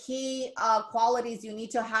one of the key qualities you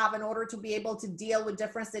need to have in order to be able to deal with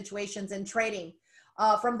different situations in trading.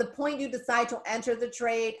 From the point you decide to enter the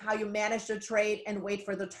trade, how you manage the trade, and wait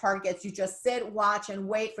for the targets. You just sit, watch, and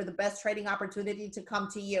wait for the best trading opportunity to come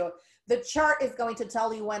to you. The chart is going to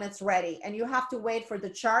tell you when it's ready, and you have to wait for the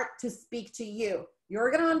chart to speak to you. You're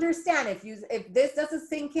going to understand if this doesn't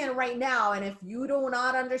sink in right now, and if you do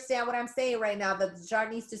not understand what I'm saying right now, that the chart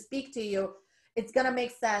needs to speak to you, it's going to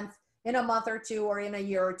make sense in a month or two or in a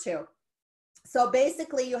year or two. So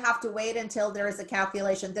basically you have to wait until there is a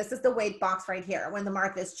calculation. This is the wait box right here. When the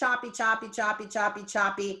market is choppy,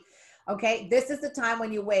 okay, this is the time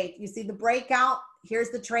when you wait. You see the breakout,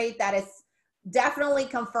 here's the trade that is definitely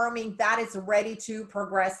confirming that it's ready to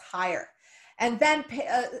progress higher. And then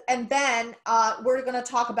we're going to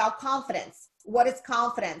talk about confidence. What is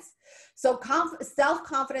confidence? So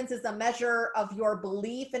self-confidence is a measure of your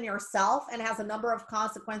belief in yourself and has a number of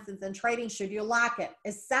consequences in trading should you lack it.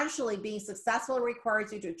 Essentially, being successful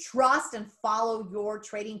requires you to trust and follow your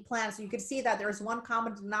trading plan. So you can see that there's one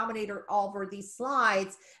common denominator over these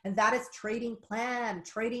slides, and that is trading plan.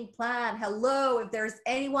 Trading plan. Hello, if there's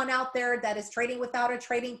anyone out there that is trading without a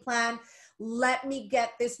trading plan, let me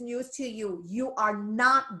get this news to you. You are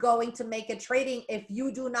not going to make it trading if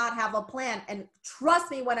you do not have a plan. And trust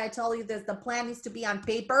me when I tell you this, the plan needs to be on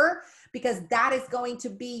paper, because that is going to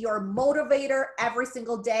be your motivator every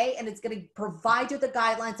single day. And it's going to provide you the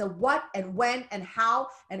guidelines of what and when and how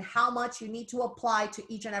much you need to apply to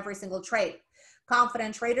each and every single trade.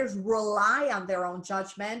 Confident traders rely on their own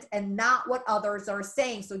judgment and not what others are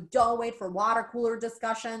saying. So don't wait for water cooler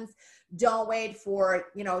discussions. Don't wait for,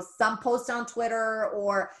 some post on Twitter,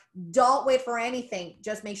 or don't wait for anything.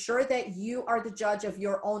 Just make sure that you are the judge of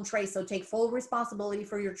your own trade. So take full responsibility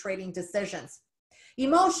for your trading decisions.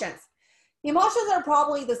 Emotions. Emotions are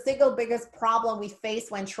probably the single biggest problem we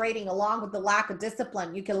face when trading, along with the lack of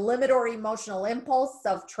discipline. You can limit our emotional impulse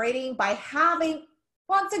of trading by having,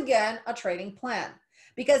 once again, a trading plan,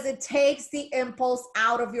 because it takes the impulse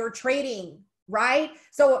out of your trading, right?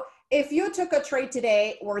 So if you took a trade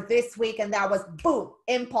today or this week and that was boom,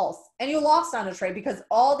 impulse, and you lost on a trade, because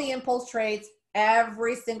all the impulse trades,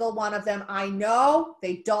 every single one of them, I know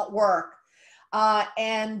they don't work.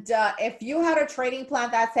 If you had a trading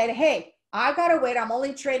plan that said, hey, I gotta wait, I'm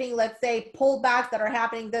only trading, let's say, pullbacks that are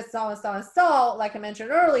happening this, so and so and so, like I mentioned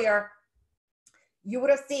earlier, you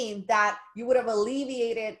would have seen that you would have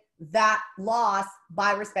alleviated that loss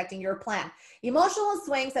by respecting your plan. Emotional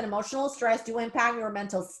swings and emotional stress do impact your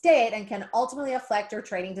mental state and can ultimately affect your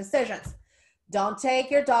trading decisions. Don't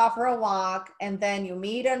take your dog for a walk and then you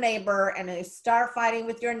meet a neighbor and you start fighting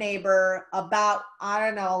with your neighbor about,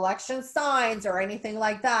 election signs or anything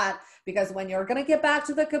like that, because when you're going to get back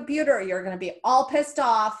to the computer, you're going to be all pissed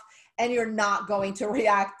off and you're not going to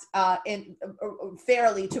react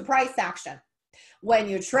fairly to price action. When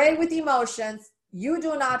you trade with emotions, you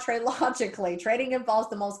do not trade logically. Trading involves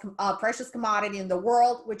the most precious commodity in the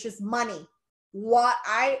world, which is money. What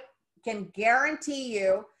I can guarantee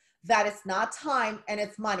you that it's not time and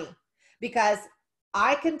it's money, because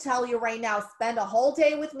I can tell you right now, spend a whole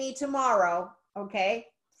day with me tomorrow, okay,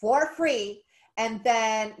 for free. And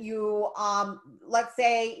then you, let's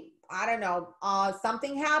say,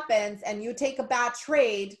 something happens and you take a bad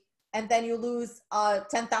trade and then you lose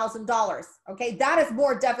 $10,000, okay? That is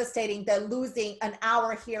more devastating than losing an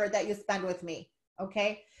hour here that you spend with me,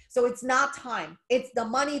 okay? So it's not time. It's the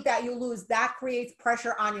money that you lose that creates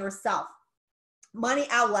pressure on yourself. Money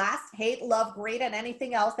outlasts hate, love, greed, and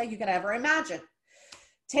anything else that you could ever imagine.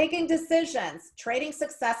 Taking decisions. Trading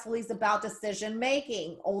successfully is about decision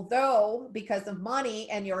making. Although, because of money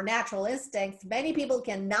and your natural instincts, many people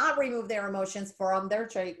cannot remove their emotions from their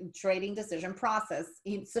trading decision process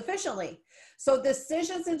sufficiently. So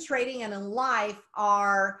decisions in trading and in life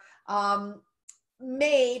are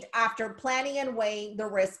made after planning and weighing the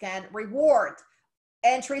risk and reward.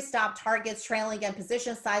 Entry, stop, targets, trailing, and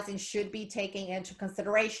position sizing should be taken into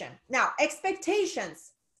consideration. Now,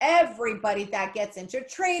 expectations. Everybody that gets into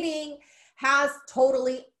trading has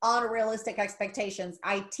totally unrealistic expectations.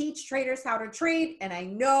 I teach traders how to trade, and I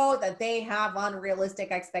know that they have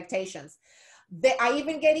unrealistic expectations. I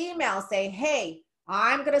even get emails saying, hey,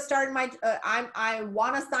 I'm going to start my, I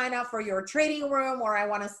want to sign up for your trading room, or I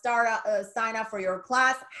want to sign up for your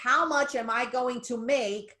class. How much am I going to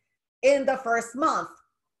make in the first month?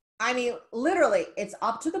 I mean, literally, it's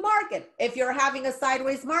up to the market. If you're having a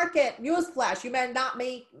sideways market, newsflash, you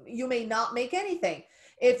may not make anything.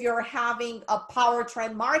 If you're having a power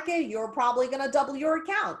trend market, you're probably going to double your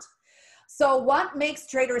account. So what makes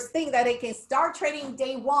traders think that they can start trading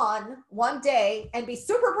day one day, and be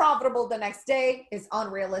super profitable the next day is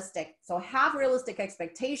unrealistic. So have realistic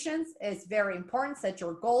expectations is very important. Set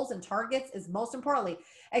your goals and targets is most importantly.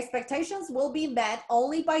 Expectations will be met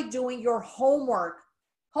only by doing your homework.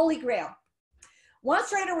 Holy grail. Once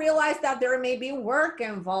trader realize that there may be work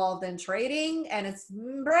involved in trading, and it's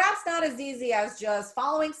perhaps not as easy as just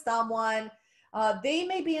following someone, they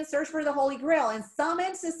may be in search for the Holy Grail. In some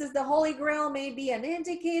instances, the Holy Grail may be an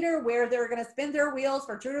indicator where they're going to spin their wheels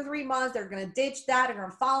for 2 to 3 months. They're going to ditch that. They're going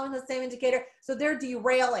to follow the same indicator. So they're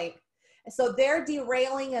derailing. So they're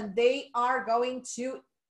derailing, and they are going to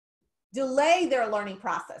delay their learning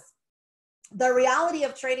process. The reality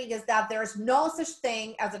of trading is that there's no such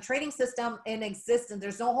thing as a trading system in existence.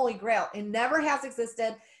 There's no Holy Grail. It never has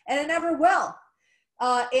existed, and it never will.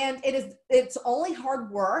 And it's only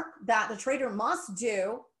hard work that the trader must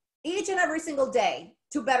do each and every single day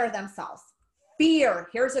to better themselves. Fear,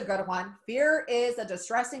 here's a good one. Fear is a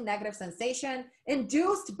distressing negative sensation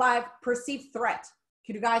induced by perceived threat.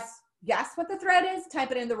 Can you guys guess what the threat is?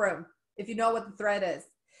 Type it in the room if you know what the threat is.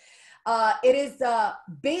 It is a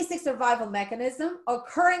basic survival mechanism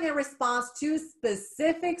occurring in response to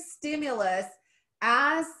specific stimulus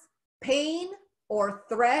as pain or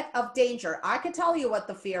threat of danger. I can tell you what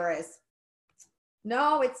the fear is.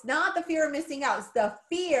 No, it's not the fear of missing out. It's the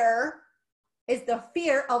fear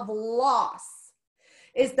of loss.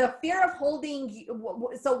 It's the fear of holding you.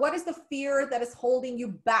 So what is the fear that is holding you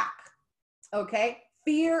back? Okay.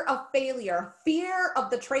 Fear of failure, fear of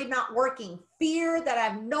the trade not working, fear that I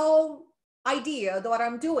have no idea what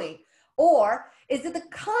I'm doing. Or is it the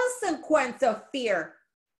consequence of fear?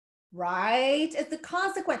 Right? It's the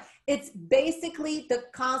consequence. It's basically the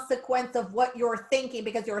consequence of what you're thinking,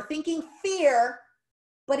 because you're thinking fear,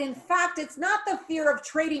 but in fact, it's not the fear of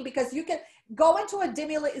trading, because you can go into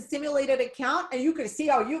a simulated account and you can see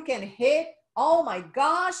how you can hit. Oh my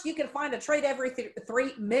gosh, you can find a trade every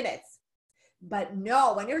 3 minutes. But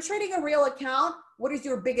no, when you're trading a real account, what is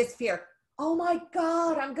your biggest fear? Oh my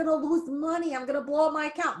God, I'm going to lose money. I'm going to blow up my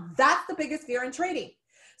account. That's the biggest fear in trading.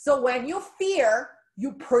 So when you fear,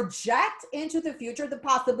 you project into the future the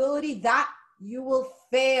possibility that you will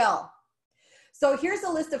fail. So here's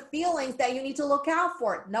a list of feelings that you need to look out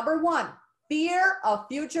for. Number 1, fear of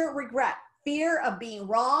future regret, fear of being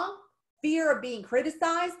wrong, fear of being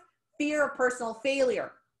criticized, fear of personal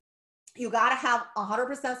failure. You got to have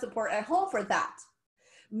 100% support at home for that.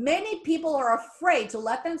 Many people are afraid to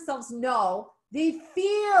let themselves know they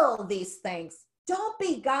feel these things. Don't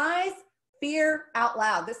be, guys. Fear out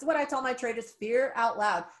loud. This is what I tell my traders, fear out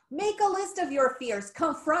loud. Make a list of your fears.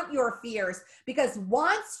 Confront your fears, because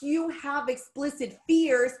once you have explicit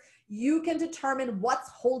fears, you can determine what's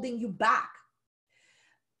holding you back.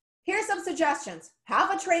 Here's some suggestions.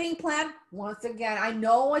 Have a trading plan. Once again, I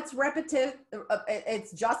know it's repetitive.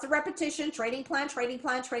 It's just a repetition. Trading plan, trading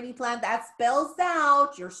plan, trading plan. That spells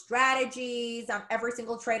out your strategies on every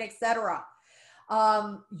single trade, etc.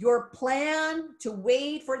 Your plan to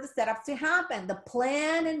wait for the setup to happen. The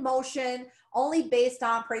plan in motion only based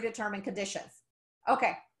on predetermined conditions.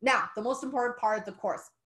 Okay, now the most important part of the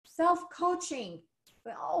course, self-coaching.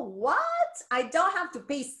 Oh, what? I don't have to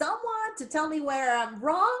pay someone to tell me where I'm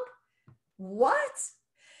wrong? What?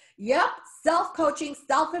 Yep, self-coaching,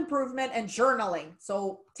 self-improvement, and journaling.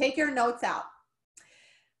 So take your notes out.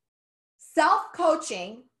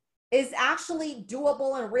 Self-coaching is actually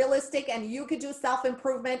doable and realistic, and you could do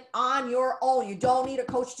self-improvement on your own. You don't need a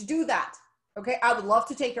coach to do that. Okay, I would love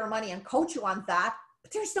to take your money and coach you on that,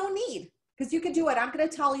 but there's no need, because you can do it. I'm going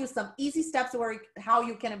to tell you some easy steps how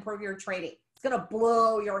you can improve your trading. It's going to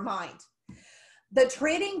blow your mind. The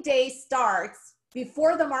trading day starts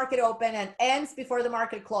before the market open and ends before the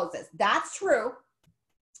market closes. That's true.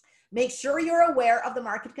 Make sure you're aware of the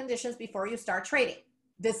market conditions before you start trading.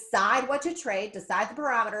 Decide what to trade, decide the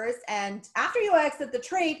parameters, and after you exit the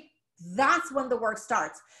trade, that's when the work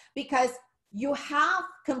starts, because you have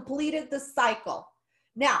completed the cycle.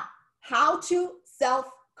 Now, how to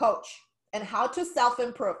self-coach and how to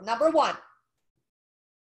self-improve. Number one,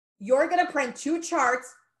 you're going to print 2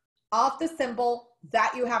 charts of the symbol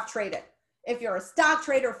that you have traded. If you're a stock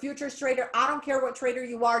trader, futures trader, I don't care what trader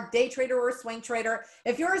you are, day trader or swing trader.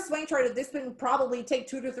 If you're a swing trader, this can probably take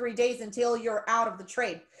 2 to 3 days until you're out of the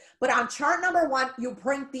trade. But on chart number 1, you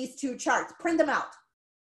print these 2 charts. Print them out.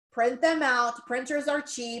 Print them out. Printers are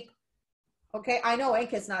cheap. Okay, I know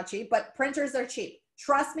ink is not cheap, but printers are cheap.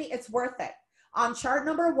 Trust me, it's worth it. On chart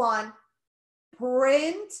number 1,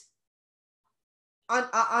 print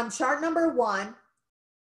on chart number 1,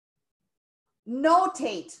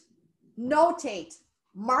 notate,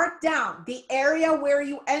 mark down the area where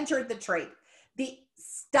you entered the trade, the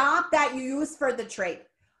stop that you use for the trade,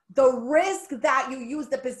 the risk that you use,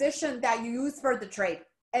 the position that you use for the trade,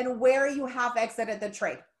 and where you have exited the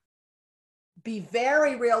trade. Be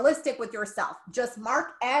very realistic with yourself. Just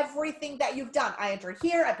mark everything that you've done. I entered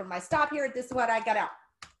here, I put my stop here, this is what I got out.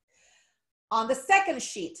 On the second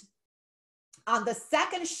sheet,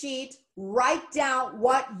 write down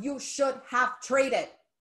what you should have traded.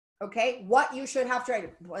 Okay, what you should have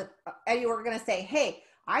traded. And you were going to say, hey,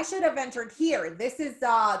 I should have entered here. This is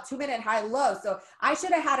 2-minute high low. So I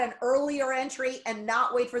should have had an earlier entry and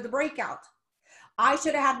not wait for the breakout. I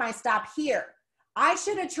should have had my stop here. I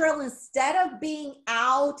should have trailed instead of being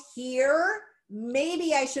out here.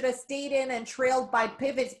 Maybe I should have stayed in and trailed by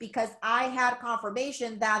pivots because I had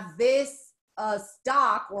confirmation that this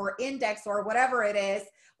stock or index or whatever it is,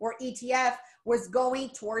 or ETF was going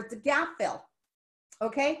towards the gap fill.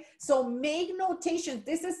 Okay, so make notations.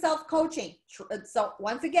 This is self-coaching. So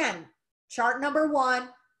once again, chart number 1,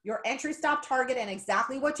 your entry stop target and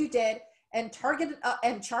exactly what you did, and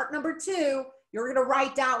and chart number 2, you're gonna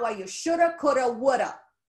write down what you shoulda, coulda, woulda.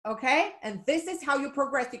 Okay, and this is how you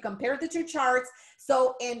progress. You compare the 2 charts.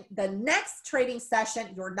 So in the next trading session,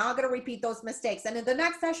 you're not gonna repeat those mistakes. And in the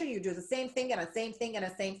next session, you do the same thing and the same thing and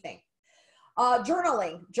the same thing.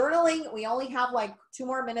 Journaling, we only have like 2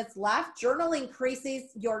 more minutes left. Journaling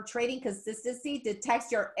increases your trading consistency,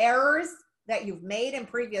 detects your errors that you've made in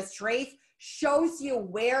previous trades, shows you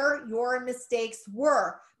where your mistakes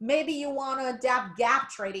were. Maybe you want to adapt gap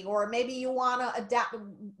trading, or maybe you want to adapt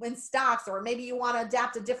in stocks, or maybe you want to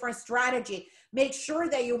adapt a different strategy. Make sure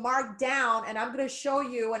that you mark down, and I'm going to show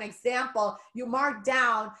you an example. You mark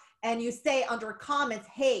down and you say under comments,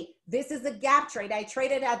 hey, this is a gap trade. I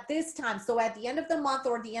traded at this time. So at the end of the month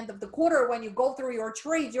or the end of the quarter, when you go through your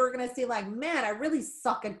trades, you're going to see like, man, I really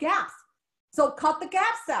suck at gaps. So cut the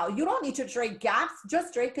gaps out. You don't need to trade gaps,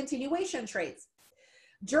 just trade continuation trades.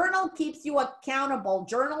 Journal keeps you accountable.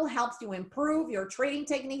 Journal helps you improve your trading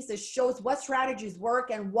techniques. It shows what strategies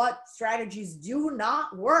work and what strategies do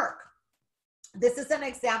not work. This is an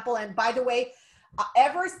example. And by the way,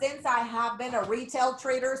 ever since I have been a retail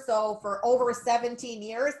trader, so for over 17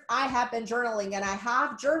 years, I have been journaling, and I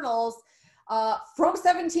have journals from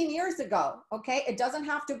 17 years ago. Okay, it doesn't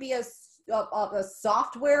have to be a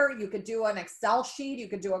software. You could do an Excel sheet, you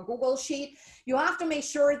could do a Google sheet. You have to make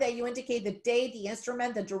sure that you indicate the date, the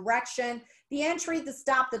instrument, the direction, the entry, the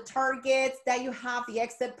stop, the targets, that you have the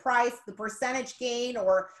exit price, the percentage gain,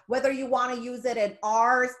 or whether you want to use it in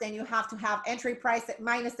R's, then you have to have entry price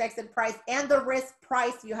minus exit price, and the risk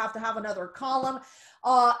price. You have to have another column.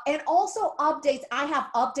 And also updates. I have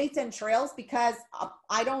updates and trails because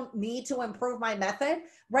I don't need to improve my method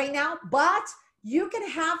right now, but you can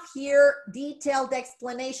have here detailed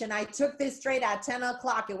explanation. I took this trade at 10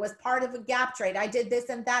 o'clock. It was part of a gap trade. I did this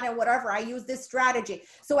and that and whatever. I used this strategy.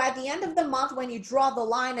 So at the end of the month, when you draw the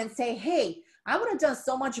line and say, hey, I would have done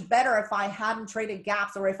so much better if I hadn't traded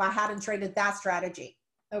gaps or if I hadn't traded that strategy.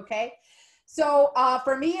 Okay. So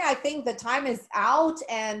for me, I think the time is out,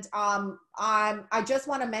 and I just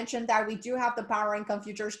want to mention that we do have the Power Income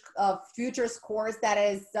Futures course that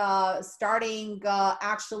is starting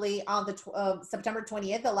actually on the September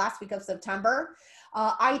 20th, the last week of September.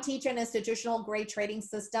 I teach an institutional grade trading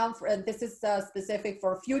system. This is specific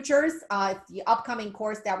for futures. It's the upcoming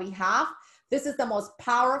course that we have. This is the most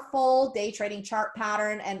powerful day trading chart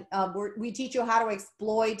pattern, and we teach you how to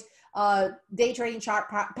exploit day trading chart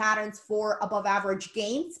patterns for above average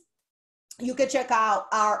gains. You can check out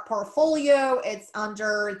our portfolio. It's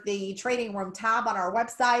under the trading room tab on our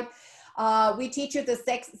website. We teach you the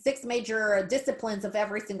six major disciplines of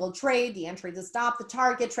every single trade: the entry, the stop, the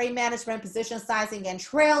target, trade management, position sizing, and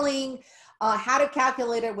trailing. How to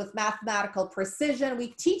calculate it with mathematical precision. We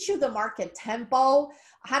teach you the market tempo,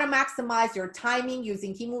 how to maximize your timing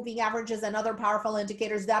using key moving averages and other powerful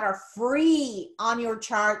indicators that are free on your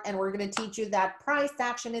chart. And we're going to teach you that price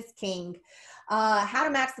action is king. How to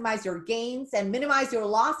maximize your gains and minimize your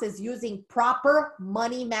losses using proper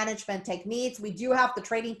money management techniques. We do have the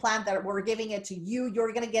trading plan that we're giving it to you.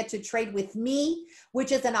 You're going to get to trade with me,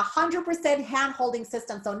 which is an 100% hand-holding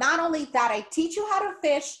system. So not only that, I teach you how to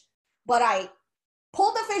fish, but I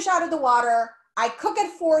pull the fish out of the water, I cook it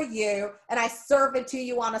for you, and I serve it to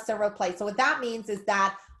you on a silver plate. So what that means is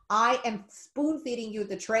that I am spoon feeding you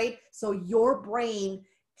the trade so your brain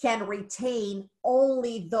can retain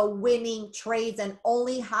only the winning trades and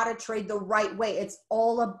only how to trade the right way. It's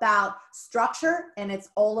all about structure, and it's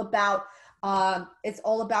all about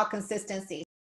consistency.